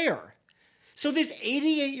he there? So this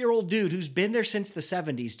 88-year-old dude who's been there since the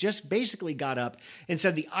 70s just basically got up and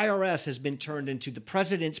said the IRS has been turned into the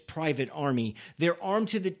president's private army. They're armed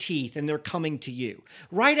to the teeth, and they're coming to you.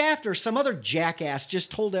 Right after, some other jackass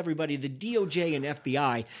just told everybody the DOJ and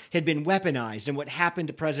FBI had been weaponized, and what happened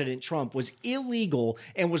to President Trump was illegal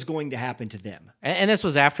and was going to happen to them. And this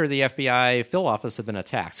was after the FBI field office had been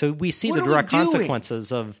attacked. So we see the direct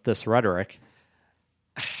consequences of this rhetoric.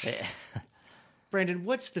 Brandon,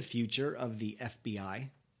 what's the future of the FBI?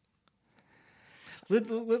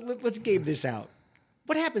 Let's game this out.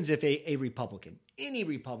 What happens if a Republican, any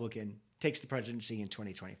Republican, takes the presidency in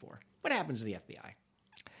 2024? What happens to the FBI?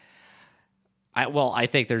 I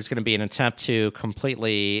think there's going to be an attempt to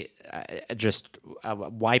completely just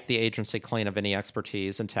wipe the agency clean of any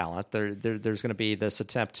expertise and talent. There's going to be this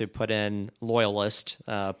attempt to put in loyalist,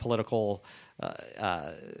 political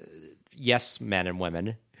yes men and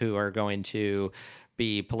women who are going to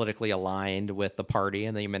be politically aligned with the party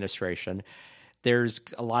and the administration. There's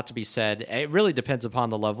a lot to be said. It really depends upon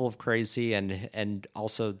the level of crazy and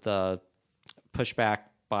also the pushback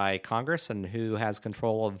by Congress and who has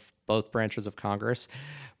control of both branches of Congress.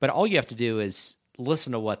 But all you have to do is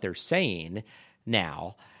listen to what they're saying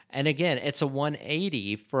now. And again, it's a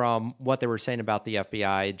 180 from what they were saying about the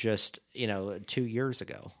FBI just, 2 years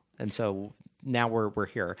ago. And so now we're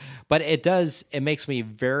here. But it makes me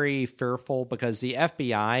very fearful because the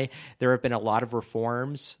FBI, there have been a lot of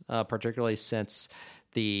reforms, particularly since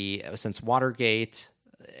Watergate,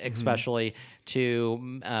 especially to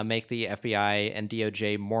make the FBI and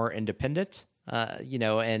DOJ more independent.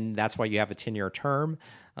 And that's why you have a 10-year term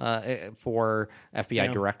for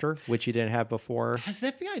FBI director, which you didn't have before. Has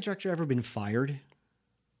the FBI director ever been fired?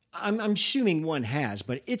 I'm assuming one has,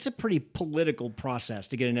 but it's a pretty political process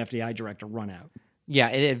to get an FBI director run out. Yeah,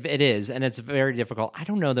 it is, and it's very difficult. I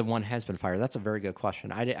don't know that one has been fired. That's a very good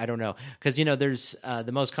question. I don't know. Because, there's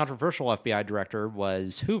the most controversial FBI director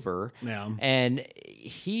was Hoover, and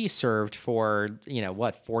he served for,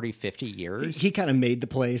 40, 50 years? He kind of made the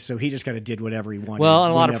place, so he just kind of did whatever he wanted. Well,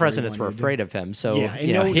 and a lot of presidents were afraid of him. So,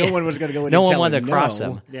 no one was going to go in no and one tell wanted him to cross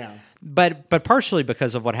no. him. Yeah. But partially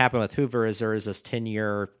because of what happened with Hoover is there is this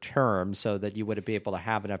 10-year term so that you would be able to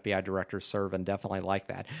have an FBI director serve indefinitely like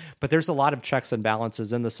that. But there's a lot of checks and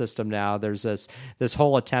balances in the system now. There's this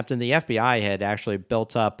whole attempt, and the FBI had actually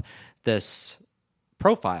built up this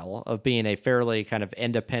profile of being a fairly kind of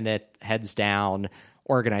independent, heads-down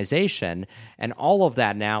organization, and all of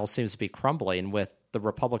that now seems to be crumbling with the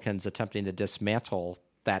Republicans attempting to dismantle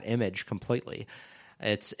that image completely.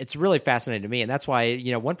 It's really fascinating to me, and that's why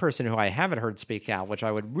one person who I haven't heard speak out, which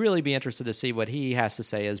I would really be interested to see what he has to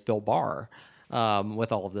say, is Bill Barr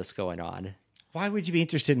with all of this going on. Why would you be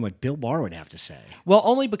interested in what Bill Barr would have to say? Well,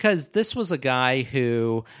 only because this was a guy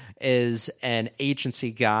who is an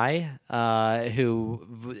agency guy who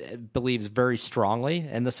believes very strongly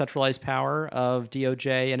in the centralized power of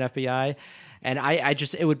DOJ and FBI, and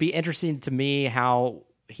it would be interesting to me how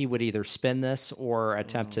he would either spin this or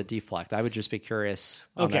attempt to deflect. I would just be curious.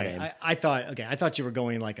 On that aim. I thought you were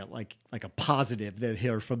going like a positive that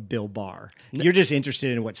here from Bill Barr. You're just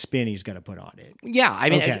interested in what spin he's going to put on it. Yeah, I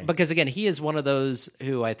mean, Okay. because again, he is one of those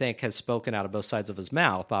who I think has spoken out of both sides of his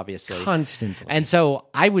mouth, obviously. Constantly. And so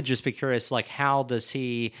I would just be curious, like, how does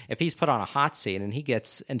he, if he's put on a hot seat and he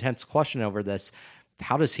gets intense question over this,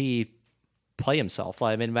 how does he play himself?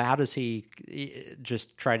 I mean, how does he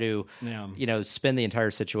just try to, spin the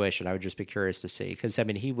entire situation? I would just be curious to see, because I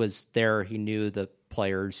mean, he was there, he knew the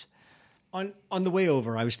players. On the way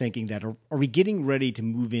over, I was thinking that are we getting ready to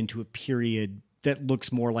move into a period that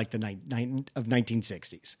looks more like the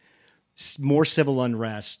 1960s? More civil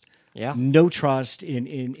unrest, no trust in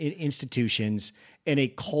institutions, and a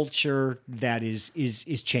culture that is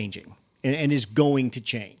changing and is going to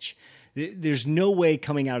change. There's no way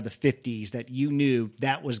coming out of the 50s that you knew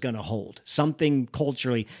that was going to hold. Something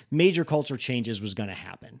culturally, major cultural changes was going to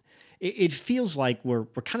happen. It feels like we're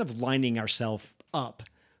kind of lining ourselves up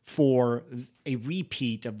for a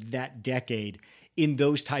repeat of that decade in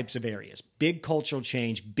those types of areas. Big cultural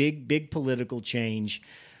change, big political change,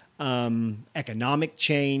 economic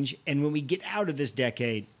change. And when we get out of this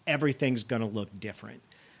decade, everything's going to look different.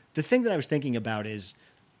 The thing that I was thinking about is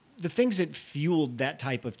the things that fueled that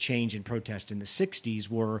type of change and protest in the 60s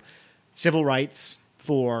were civil rights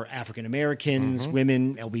for African Americans,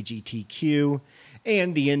 women, LGBTQ,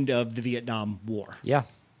 and the end of the Vietnam War. Yeah.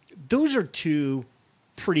 Those are two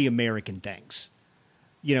pretty American things.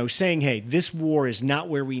 Saying, hey, this war is not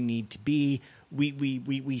where we need to be.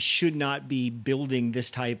 We should not be building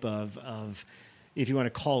this type of, if you want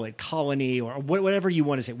to call it colony or whatever you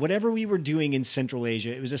want to say, whatever we were doing in Central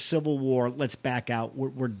Asia, it was a civil war. Let's back out.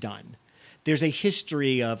 We're done. There's a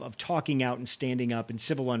history of talking out and standing up in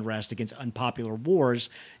civil unrest against unpopular wars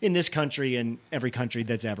in this country and every country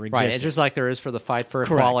that's ever existed. Right, it's just like there is for the fight for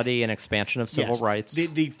equality and expansion of civil rights.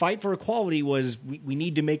 The fight for equality was we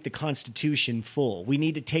need to make the Constitution full. We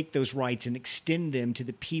need to take those rights and extend them to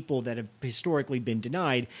the people that have historically been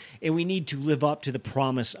denied, and we need to live up to the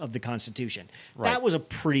promise of the Constitution. Right. That was a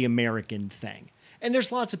pretty American thing. And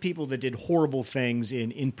there's lots of people that did horrible things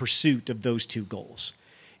in pursuit of those two goals.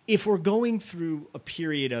 If we're going through a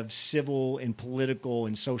period of civil and political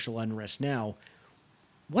and social unrest now,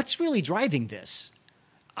 what's really driving this?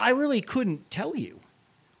 I really couldn't tell you.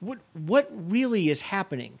 What really is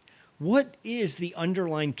happening? What is the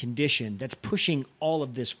underlying condition that's pushing all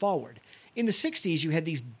of this forward? In the 60s, you had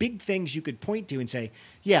these big things you could point to and say,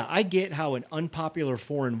 yeah, I get how an unpopular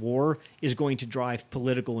foreign war is going to drive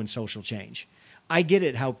political and social change. I get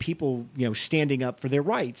it how people, standing up for their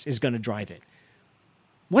rights is going to drive it.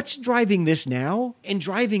 What's driving this now, and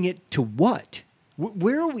driving it to what?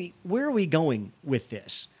 Where are we going with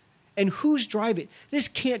this? And who's driving? This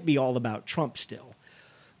can't be all about Trump still.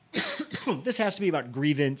 This has to be about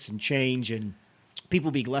grievance and change and people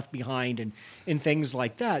being left behind and things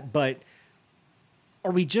like that. But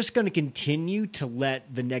are we just going to continue to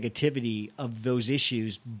let the negativity of those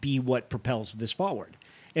issues be what propels this forward?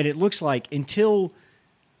 And it looks like until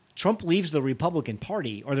Trump leaves the Republican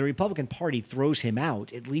Party or the Republican Party throws him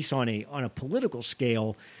out, at least on a political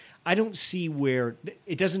scale, I don't see where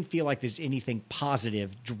it doesn't feel like there's anything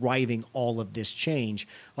positive driving all of this change.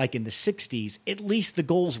 Like in the 60s, at least the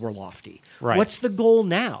goals were lofty. Right. What's the goal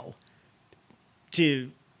now?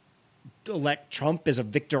 To elect Trump as a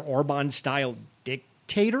Viktor Orban style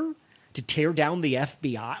dictator? To tear down the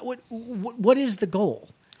FBI? What is the goal?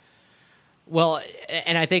 Well,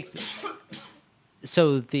 and I think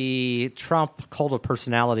so the Trump cult of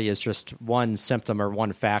personality is just one symptom or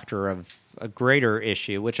one factor of a greater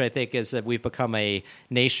issue, which I think is that we've become a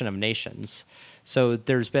nation of nations. So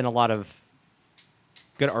there's been a lot of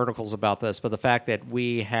good articles about this, but the fact that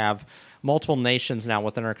we have multiple nations now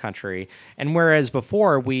within our country, and whereas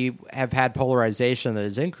before we have had polarization that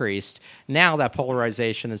has increased, now that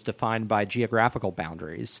polarization is defined by geographical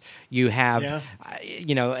boundaries. You have,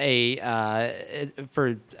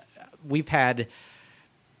 we've had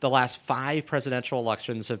the last 5 presidential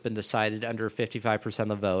elections have been decided under 55% of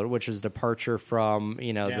the vote, which is a departure from,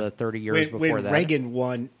 the 30 years before when that. Reagan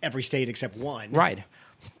won every state except one. Right.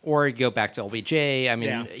 Or you go back to LBJ. I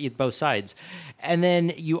mean, both sides. And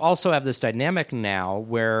then you also have this dynamic now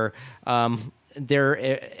where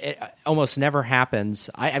it almost never happens.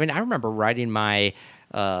 I remember writing my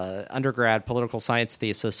undergrad political science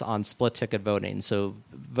thesis on split ticket voting. So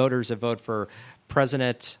voters that vote for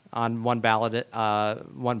president on one ballot,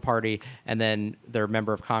 one party, and then their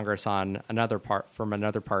member of Congress on another from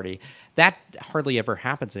another party. That hardly ever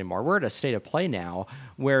happens anymore. We're at a state of play now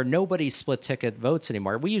where nobody split ticket votes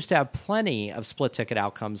anymore. We used to have plenty of split ticket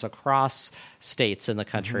outcomes across states in the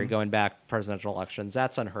country going back presidential elections.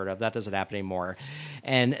 That's unheard of. That doesn't happen anymore.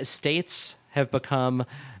 And states have become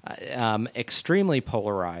extremely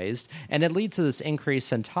polarized, and it leads to this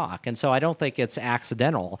increase in talk. And so I don't think it's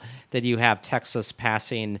accidental that you have Texas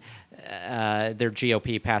passing their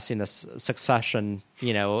GOP passing this succession,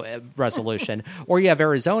 resolution, or you have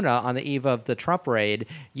Arizona on the eve of the Trump raid.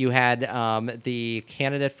 You had the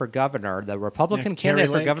candidate for governor, the Republican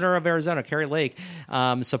candidate for governor of Arizona, Kari Lake,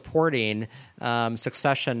 supporting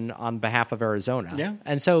succession on behalf of Arizona. Yeah.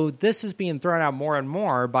 And so this is being thrown out more and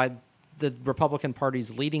more by the Republican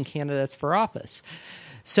Party's leading candidates for office.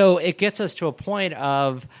 So it gets us to a point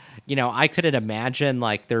of, I couldn't imagine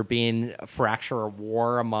like there being a fracture or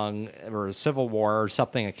war or a civil war or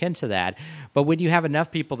something akin to that. But when you have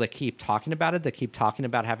enough people that keep talking about it, that keep talking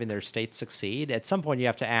about having their state succeed, at some point you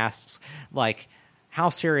have to ask, like, how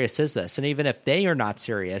serious is this? And even if they are not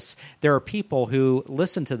serious, there are people who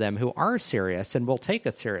listen to them who are serious and will take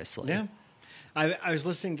it seriously. Yeah. I was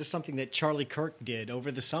listening to something that Charlie Kirk did over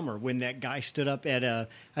the summer when that guy stood up at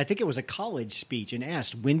I think it was a college speech and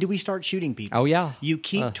asked, when do we start shooting people? Oh, yeah. You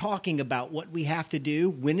keep talking about what we have to do.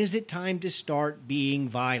 When is it time to start being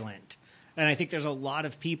violent? And I think there's a lot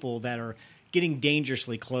of people that are getting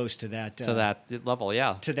dangerously close to that. To that level,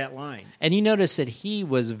 yeah. To that line. And you notice that he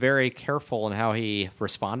was very careful in how he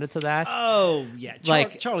responded to that. Oh, yeah.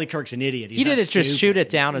 Charlie Kirk's an idiot. He didn't just shoot it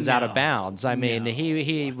down as out of bounds. I mean,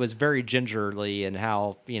 he was very gingerly in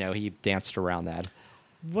how, he danced around that.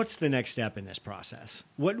 What's the next step in this process?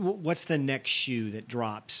 What's the next shoe that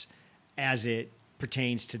drops as it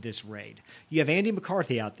pertains to this raid? You have Andy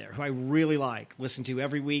McCarthy out there, who I really like. Listen to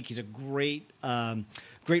every week. He's a great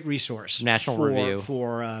resource. National Review.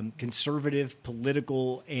 For conservative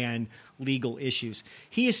political and legal issues.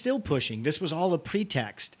 He is still pushing. This was all a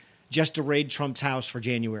pretext just to raid Trump's house for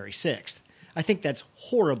January 6th. I think that's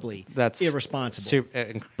horribly irresponsible.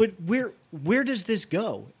 But where does this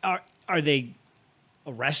go? Are they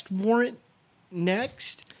arrest warrant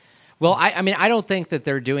next? Well, I don't think that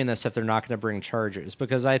they're doing this if they're not going to bring charges,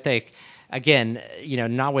 because I think, again,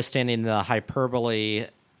 notwithstanding the hyperbole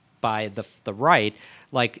by the right,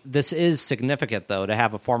 like, this is significant, though, to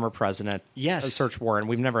have a former president a search warrant.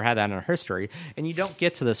 We've never had that in our history. And you don't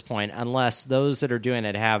get to this point unless those that are doing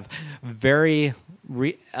it have very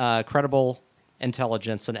credible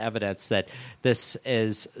intelligence and evidence that this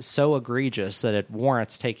is so egregious that it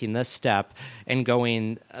warrants taking this step and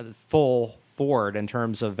going full board in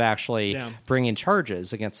terms of actually bringing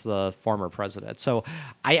charges against the former president. So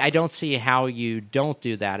I don't see how you don't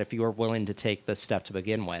do that if you are willing to take this step to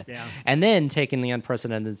begin with. Yeah. And then taking the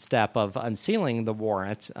unprecedented step of unsealing the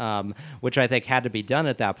warrant, which I think had to be done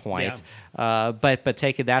at that point, but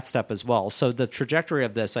taking that step as well. So the trajectory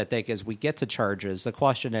of this, I think, is we get to charges. The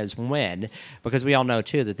question is when, because we all know,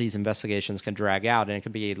 too, that these investigations can drag out and it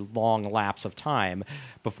can be a long lapse of time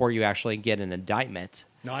before you actually get an indictment.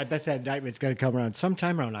 No, I bet that indictment's going to come around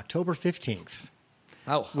sometime around October 15th.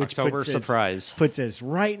 Oh, October surprise. Puts us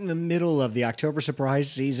right in the middle of the October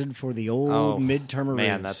surprise season for the old midterm arrears.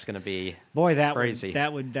 Man, that's going to be crazy.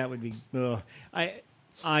 That would be.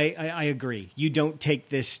 I agree. You don't take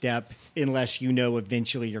this step unless you know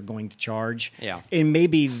eventually you're going to charge. Yeah, and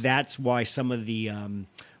maybe that's why some of the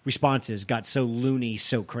responses got so loony,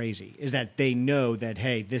 so crazy, is that they know that,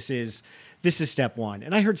 hey, this is step one.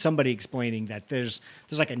 And I heard somebody explaining that there's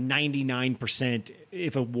like a 99%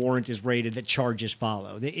 if a warrant is raided that charges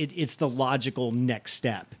follow. It's the logical next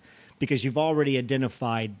step because you've already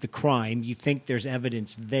identified the crime. You think there's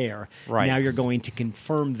evidence there. Right. Now you're going to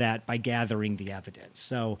confirm that by gathering the evidence.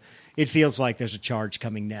 So it feels like there's a charge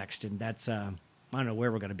coming next. And that's I don't know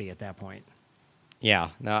where we're going to be at that point. Yeah,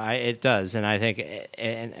 no, it does. And I think,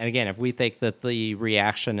 and again, if we think that the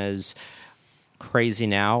reaction is crazy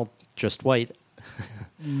now, just wait.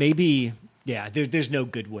 Maybe, yeah. There's no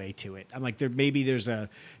good way to it. I'm like, maybe there's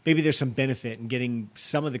some benefit in getting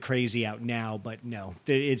some of the crazy out now, but no,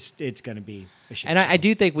 it's going to be a shit. And I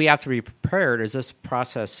do think we have to be prepared as this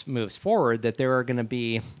process moves forward that there are going to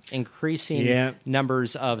be increasing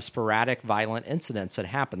numbers of sporadic violent incidents that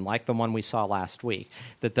happen, like the one we saw last week.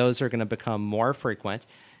 That those are going to become more frequent,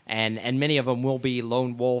 and many of them will be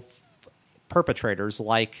lone wolf perpetrators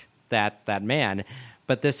like that man.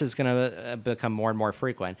 But this is going to become more and more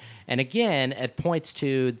frequent. And again, it points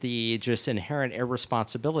to the just inherent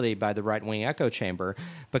irresponsibility by the right-wing echo chamber,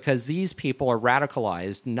 because these people are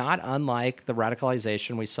radicalized, not unlike the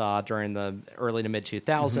radicalization we saw during the early to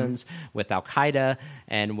mid-2000s with Al-Qaeda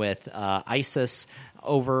and with ISIS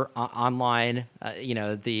over online.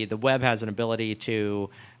 The web has an ability to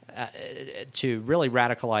really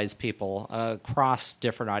radicalize people across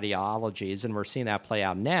different ideologies, and we're seeing that play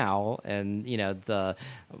out now. And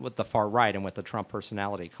with the far right and with the Trump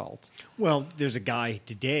personality cult. Well, there's a guy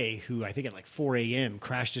today who I think at like 4 a.m.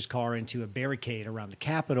 crashed his car into a barricade around the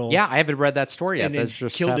Capitol. Yeah, I haven't read that story yet. And then That's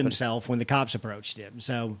just killed happened. himself when the cops approached him.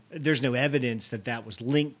 So there's no evidence that was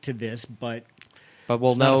linked to this, but we'll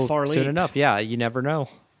it's not a know far soon leap. enough. Yeah, you never know.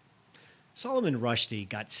 Salman Rushdie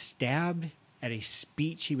got stabbed at a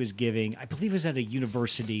speech he was giving, I believe it was at a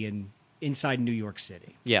university inside New York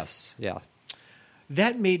City. Yes, yeah.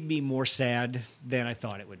 That made me more sad than I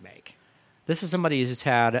thought it would make. This is somebody who's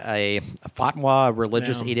had a fatwa, a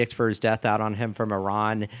religious No. edict for his death out on him from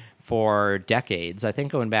Iran for decades, I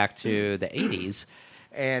think going back to the 80s.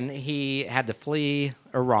 And he had to flee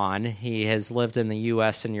Iran. He has lived in the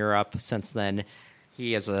U.S. and Europe since then.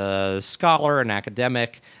 He is a scholar, an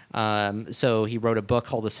academic. So he wrote a book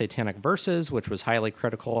called The Satanic Verses, which was highly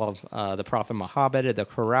critical of the Prophet Muhammad and the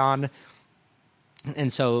Quran.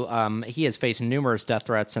 And so he has faced numerous death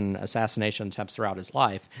threats and assassination attempts throughout his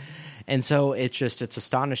life. And so it's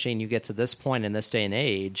astonishing you get to this point in this day and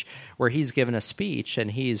age where he's given a speech and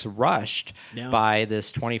he's rushed by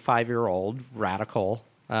this 25-year-old radical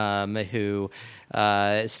who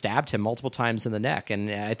stabbed him multiple times in the neck.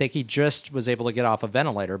 And I think he just was able to get off a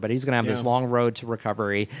ventilator, but he's going to have this long road to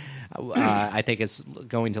recovery. I think is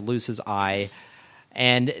going to lose his eye.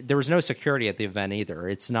 And there was no security at the event either.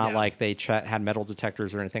 It's not like they had metal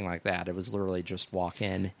detectors or anything like that. It was literally just walk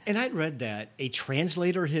in. And I'd read that a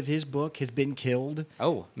translator of his book has been killed.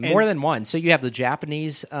 Oh, more than one. So you have the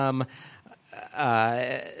Japanese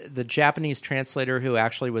translator who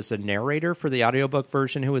actually was the narrator for the audiobook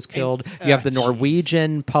version who was killed. You have the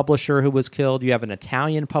Norwegian publisher who was killed. You have an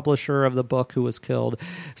Italian publisher of the book who was killed.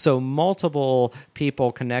 So multiple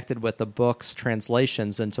people connected with the book's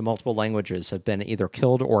translations into multiple languages have been either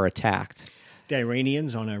killed or attacked. The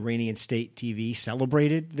Iranians on Iranian state TV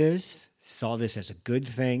celebrated this, saw this as a good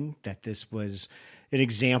thing, that this was an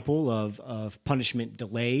example of punishment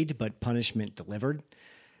delayed but punishment delivered.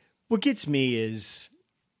 What gets me is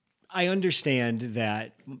I understand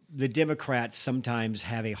that the Democrats sometimes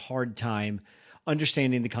have a hard time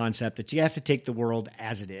understanding the concept that you have to take the world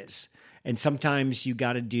as it is. And sometimes you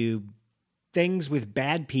got to do things with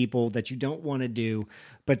bad people that you don't want to do,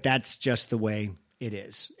 but that's just the way it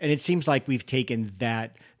is. And it seems like we've taken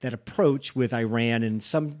that approach with Iran and in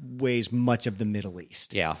some ways much of the Middle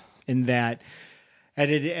East. Yeah. And that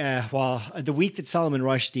while the week that Salman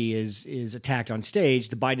Rushdie is attacked on stage,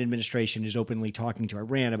 the Biden administration is openly talking to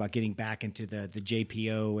Iran about getting back into the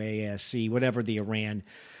JPOASC, whatever the Iran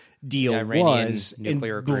deal was, and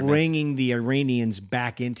bringing the Iranians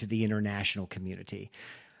back into the international community.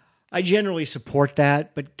 I generally support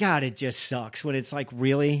that, but God, it just sucks when it's like,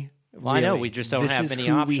 really? Well, I know we just don't have any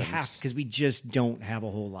options. We have because we just don't have a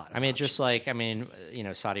whole lot of options. Just like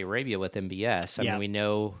Saudi Arabia with MBS. I mean, we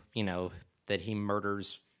know that he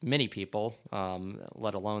murders many people,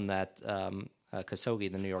 let alone that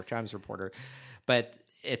Khashoggi, the New York Times reporter. But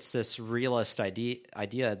it's this realist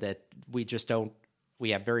idea that we just don't.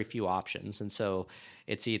 We have very few options, and so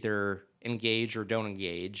it's either engage or don't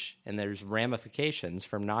engage, and there's ramifications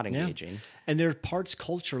from not engaging. And there are parts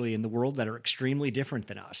culturally in the world that are extremely different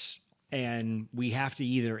than us, and we have to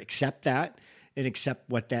either accept that and accept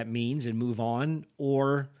what that means and move on,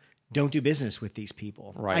 or don't do business with these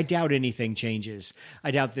people. Right. I doubt anything changes.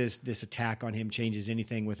 I doubt this attack on him changes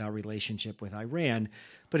anything with our relationship with Iran.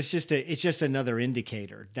 But it's just another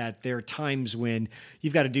indicator that there are times when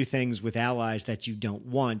you've got to do things with allies that you don't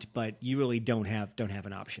want, but you really don't have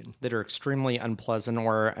an option. That are extremely unpleasant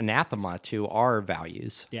or anathema to our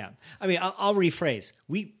values. Yeah. I mean, I'll rephrase.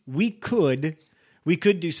 We could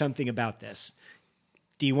do something about this.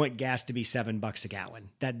 Do you want gas to be $7 a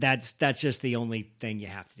gallon? That's just the only thing you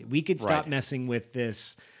have to do. We could stop messing with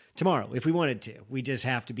this tomorrow if we wanted to. We just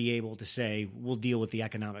have to be able to say we'll deal with the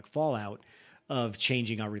economic fallout of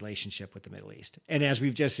changing our relationship with the Middle East. And as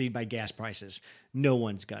we've just seen by gas prices, no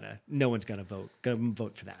one's gonna vote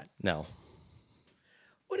for that. No.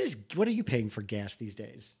 What are you paying for gas these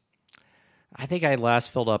days? I think I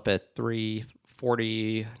last filled up at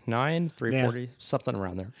 $3.49, $3.40, something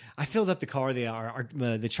around there. I filled up the car,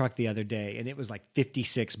 the truck the other day, and it was like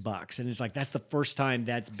 $56, and it's like that's the first time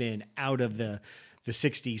that's been out of the the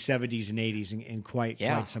 60s, 70s, and 80s in quite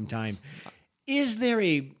some time. Is there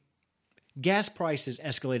a gas prices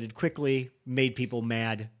escalated quickly, made people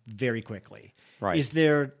mad very quickly? Right.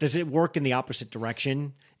 Does it work in the opposite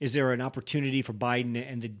direction? Is there an opportunity for Biden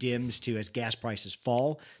and the Dems to, as gas prices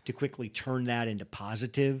fall, to quickly turn that into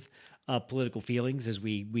positive political feelings as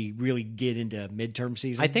we really get into midterm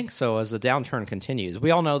season? I think so, as the downturn continues. We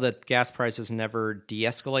all know that gas prices never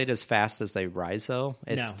de-escalate as fast as they rise, though.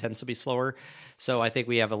 It tends to be slower. So I think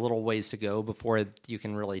we have a little ways to go before you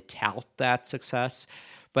can really tout that success.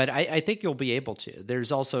 But I think you'll be able to.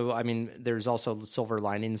 There's also silver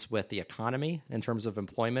linings with the economy in terms of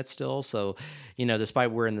employment still. So,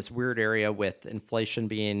 despite we're in this weird area with inflation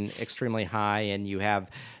being extremely high and you have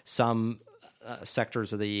some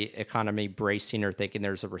sectors of the economy bracing or thinking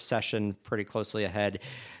there's a recession pretty closely ahead,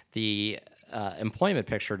 the employment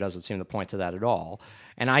picture doesn't seem to point to that at all.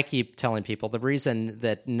 And I keep telling people the reason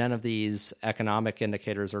that none of these economic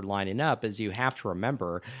indicators are lining up is you have to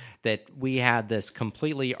remember that we had this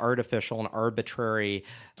completely artificial and arbitrary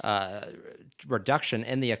reduction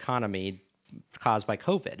in the economy caused by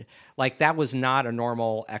COVID. Like, that was not a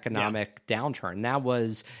normal economic downturn. That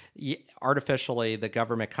was artificially the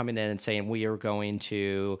government coming in and saying, we are going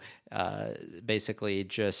to basically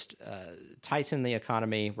just tighten the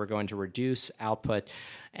economy. We're going to reduce output.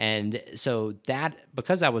 And so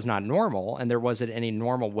because that was not normal and there wasn't any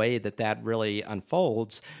normal way that really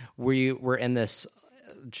unfolds, we were in this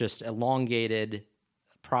just elongated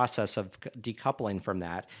process of decoupling from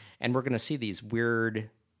that. And we're going to see these weird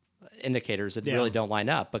indicators that really don't line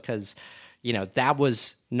up because, that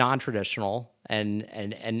was non-traditional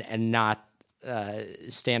and not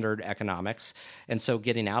standard economics. And so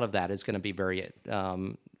getting out of that is going to be very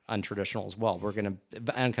untraditional as well.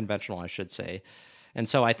 Unconventional, I should say. And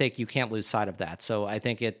so I think you can't lose sight of that. So I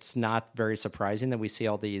think it's not very surprising that we see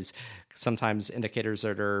all these sometimes indicators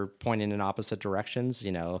that are pointing in opposite directions,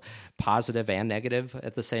 positive and negative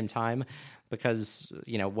at the same time, because,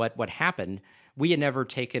 what happened, we had never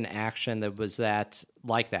taken action that was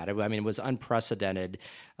like that. I mean, it was unprecedented,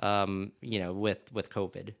 with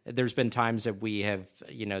COVID. There's been times that we have,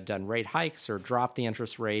 done rate hikes or dropped the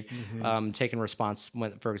interest rate, taken response,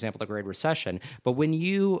 for example, the Great Recession. But when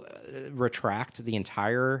you retract the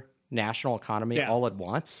entire national economy all at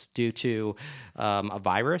once due to a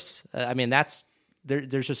virus,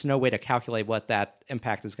 there's just no way to calculate what that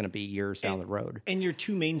impact is going to be years down the road. And your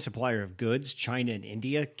two main supplier of goods, China and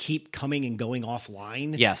India, keep coming and going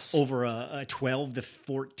offline over a 12 to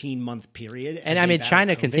 14-month period. And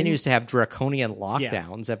China continues to have draconian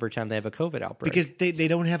lockdowns every time they have a COVID outbreak. Because they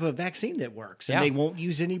don't have a vaccine that works, and they won't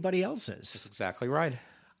use anybody else's. That's exactly right.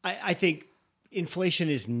 I think inflation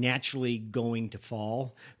is naturally going to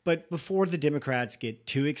fall, but before the Democrats get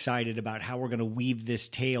too excited about how we're going to weave this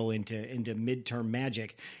tale into midterm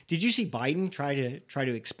magic, did you see Biden try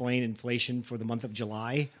to explain inflation for the month of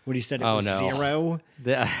July when he said it was zero?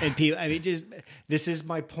 And people, this is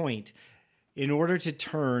my point. In order to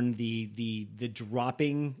turn the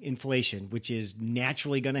dropping inflation, which is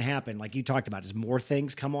naturally going to happen, like you talked about, as more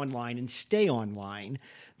things come online and stay online,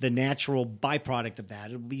 the natural byproduct of that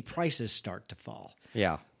will be prices start to fall.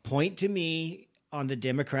 Yeah. Point to me on the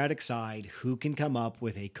Democratic side who can come up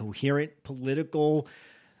with a coherent political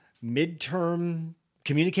midterm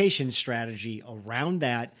communication strategy around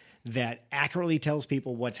that accurately tells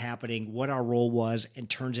people what's happening, what our role was, and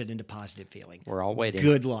turns it into positive feeling. We're all waiting.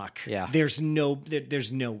 Good luck. Yeah. There's no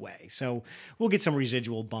way. So we'll get some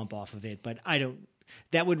residual bump off of it, but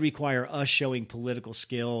that would require us showing political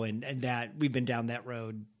skill, and that we've been down that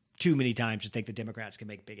road too many times to think the Democrats can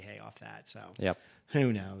make big hay off that. So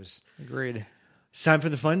who knows? Agreed. It's time for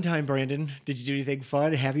the fun time, Brandon. Did you do anything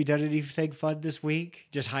fun? Have you done anything fun this week?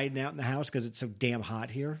 Just hiding out in the house because it's so damn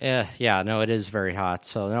hot here? Yeah, no, it is very hot.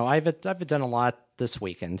 So no, I've done a lot this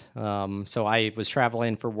weekend. So I was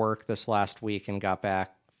traveling for work this last week and got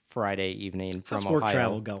back Friday evening from Ohio. How's work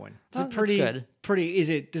travel going? Is it pretty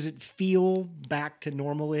good? Does it feel back to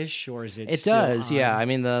normal-ish, or is it? It still does. on?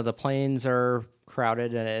 Yeah. The planes are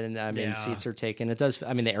crowded and seats are taken. It does.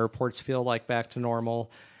 The airports feel like back to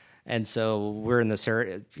normal. And so we're in this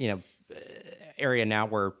area, area now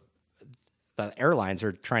where the airlines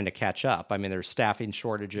are trying to catch up. There's staffing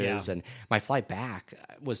shortages, and my flight back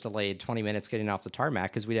was delayed 20 minutes getting off the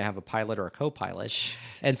tarmac because we didn't have a pilot or a co-pilot.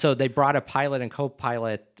 Jeez. And so they brought a pilot and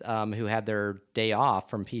co-pilot who had their day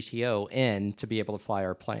off from PTO in to be able to fly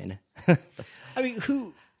our plane.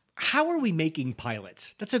 How are we making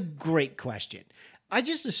pilots? That's a great question. I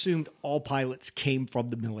just assumed all pilots came from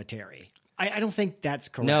the military. I don't think that's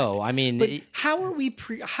correct. No, I mean, but how are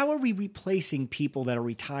we replacing people that are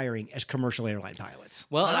retiring as commercial airline pilots?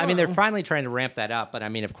 Well, I mean, they're finally trying to ramp that up, but I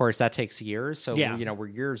mean, of course, that takes years. So, we're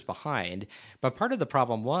years behind. But part of the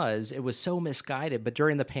problem was it was so misguided. But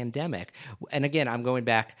during the pandemic, and again, I'm going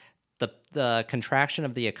back, the contraction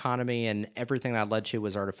of the economy and everything that led to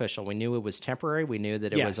was artificial. We knew it was temporary. We knew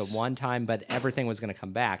that it was a one-time, but everything was going to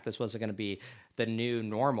come back. This wasn't going to be the new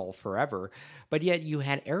normal forever. But yet you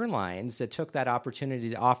had airlines that took that opportunity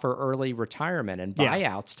to offer early retirement and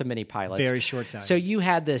buyouts to many pilots. Very short-sighted. So you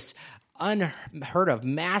had this unheard of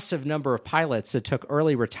massive number of pilots that took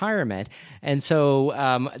early retirement, and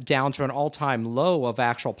so down to an all-time low of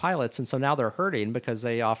actual pilots, and so now they're hurting because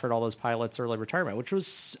they offered all those pilots early retirement, which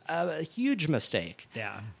was a huge mistake.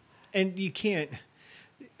 Yeah, and you can't.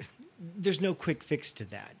 There's no quick fix to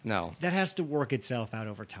that. No, that has to work itself out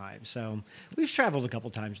over time. So we've traveled a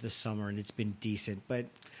couple times this summer, and it's been decent, but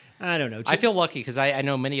I don't know. I feel lucky because I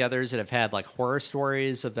know many others that have had like horror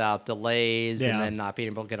stories about delays and then not being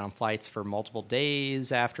able to get on flights for multiple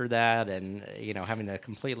days after that, and having to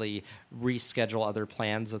completely reschedule other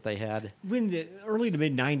plans that they had. When the early to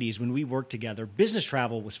mid 90s, when we worked together, business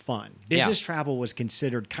travel was fun. Business travel was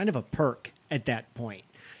considered kind of a perk at that point.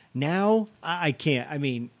 Now I can't. I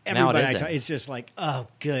mean, everybody it's just like, oh,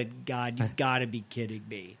 good God, you got to be kidding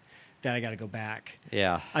me. That I got to go back.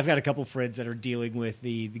 Yeah. I've got a couple friends that are dealing with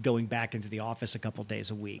the going back into the office a couple days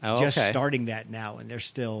a week. Oh, just starting that now, and they're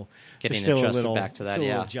still getting a adjusted little back to that.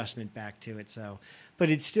 little adjustment back to it. So, but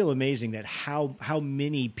it's still amazing that how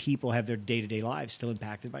many people have their day-to-day lives still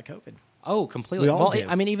impacted by COVID. Oh, completely. We all do.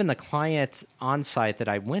 I mean, even the client on site that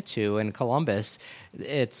I went to in Columbus,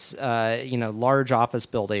 it's large office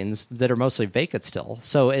buildings that are mostly vacant still.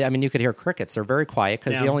 So I mean, you could hear crickets. They're very quiet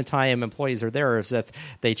because the only time employees are there is if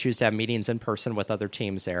they choose to have meetings in person with other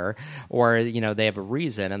teams there, or they have a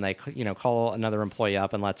reason and they call another employee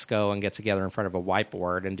up and let's go and get together in front of a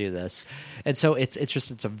whiteboard and do this. And so it's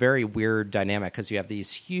a very weird dynamic because you have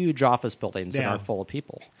these huge office buildings that are full of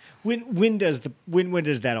people. When does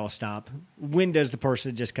that all stop? When does the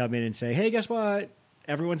person just come in and say, "Hey, guess what?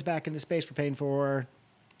 Everyone's back in the space we're paying for"?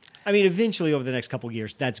 I mean, eventually, over the next couple of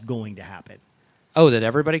years, that's going to happen. Oh, that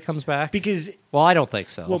everybody comes back? Well, I don't think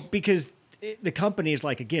so. Well, because the company is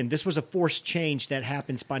like, again, this was a forced change that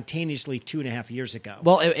happened spontaneously 2.5 years ago.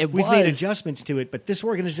 Well, we've made adjustments to it, but this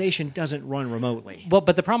organization doesn't run remotely. Well,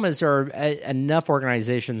 but the problem is there are enough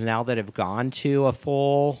organizations now that have gone to a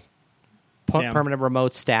full permanent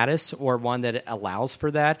remote status or one that allows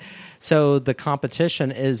for that. So the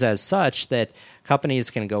competition is as such that companies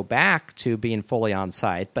can go back to being fully on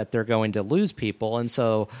site, but they're going to lose people. And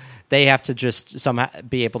so they have to just somehow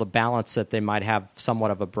be able to balance that they might have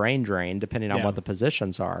somewhat of a brain drain depending on what the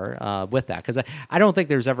positions are with that. Because I don't think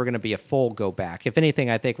there's ever going to be a full go back. If anything,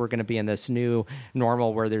 I think we're going to be in this new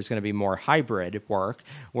normal where there's going to be more hybrid work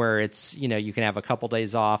where it's, you can have a couple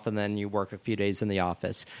days off and then you work a few days in the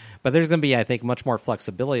office. But there's going to be, I think, much more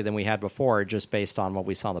flexibility than we had before just based on what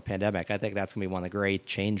we saw in the pandemic. I think that's going to be one of the great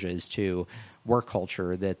changes to work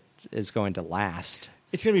culture that is going to last.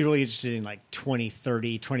 It's going to be really interesting in like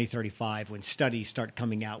 2030, 2035 when studies start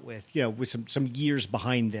coming out with some years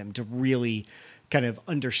behind them to really kind of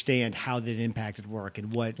understand how that impacted work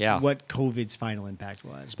and what COVID's final impact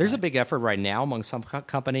was. There's a big effort right now among some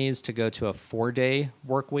companies to go to a 4-day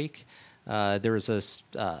work week. There was this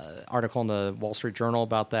article in the Wall Street Journal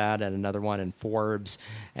about that and another one in Forbes.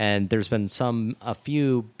 And there's been a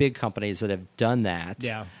few big companies that have done that.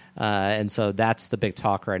 Yeah. And so that's the big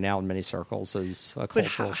talk right now in many circles is a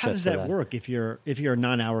cultural shift. How does that work if you're a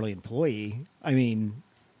non-hourly employee? I mean,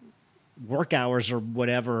 work hours are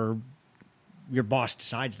whatever your boss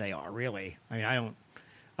decides they are, really. I mean,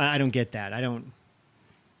 I don't get that.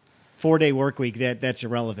 4-day work week, that's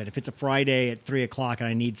irrelevant. If it's a Friday at 3:00 and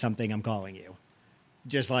I need something, I'm calling you.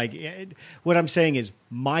 Just like what I'm saying is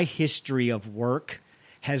my history of work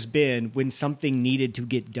has been when something needed to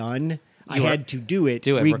get done, I had to do it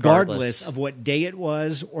regardless of what day it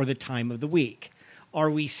was or the time of the week. Are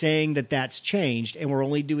we saying that that's changed and we're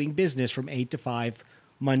only doing business from 8 to 5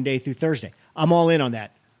 Monday through Thursday? I'm all in on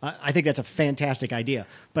that. I think that's a fantastic idea,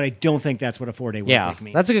 but I don't think that's what a 4-day work week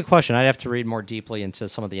means. That's a good question. I'd have to read more deeply into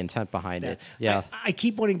some of the intent behind it. Yeah, I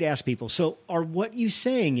keep wanting to ask people, so what you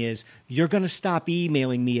saying is you're going to stop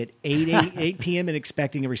emailing me at 8 p.m. and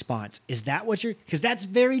expecting a response. Is that what you're – because that's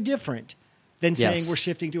very different than saying we're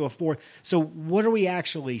shifting to a 4. So what are we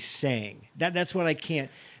actually saying? That's what I can't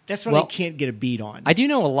 – that's what I can't get a beat on. I do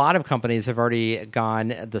know a lot of companies have already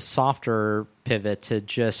gone the softer pivot to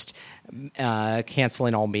just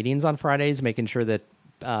canceling all meetings on Fridays, making sure that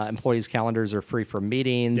employees' calendars are free for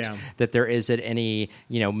meetings, Yeah. that there isn't any,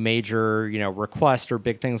 major, request or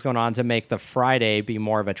big things going on, to make the Friday be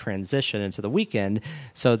more of a transition into the weekend,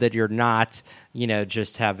 so that you're not,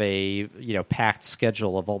 just have a, packed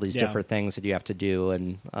schedule of all these Yeah. different things that you have to do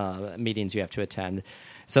and meetings you have to attend.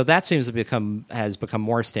 So that seems to has become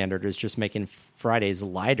more standard, is just making Fridays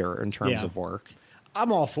lighter in terms Yeah. of work.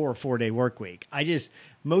 I'm all for a 4-day work week.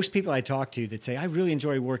 Most people I talk to that say, I really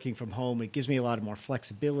enjoy working from home. It gives me a lot more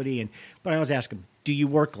flexibility. But I always ask them, do you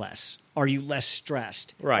work less? Are you less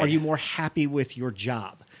stressed? Right. Are you more happy with your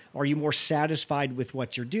job? Are you more satisfied with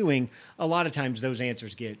what you're doing? A lot of times those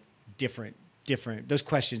answers get different. Those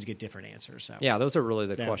questions get different answers. So Yeah, those are really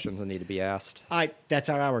the Yeah. questions that need to be asked. All right, that's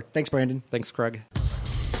our hour. Thanks, Brandon. Thanks, Craig.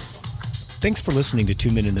 Thanks for listening to 2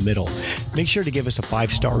 Men in the Middle. Make sure to give us a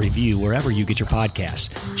 5-star review wherever you get your podcasts.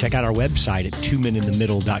 Check out our website at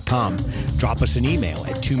 2meninthemiddle.com. Drop us an email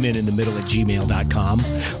at 2meninthemiddle@gmail.com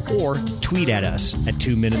or tweet at us at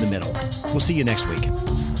 2 Men in the Middle. We'll see you next week.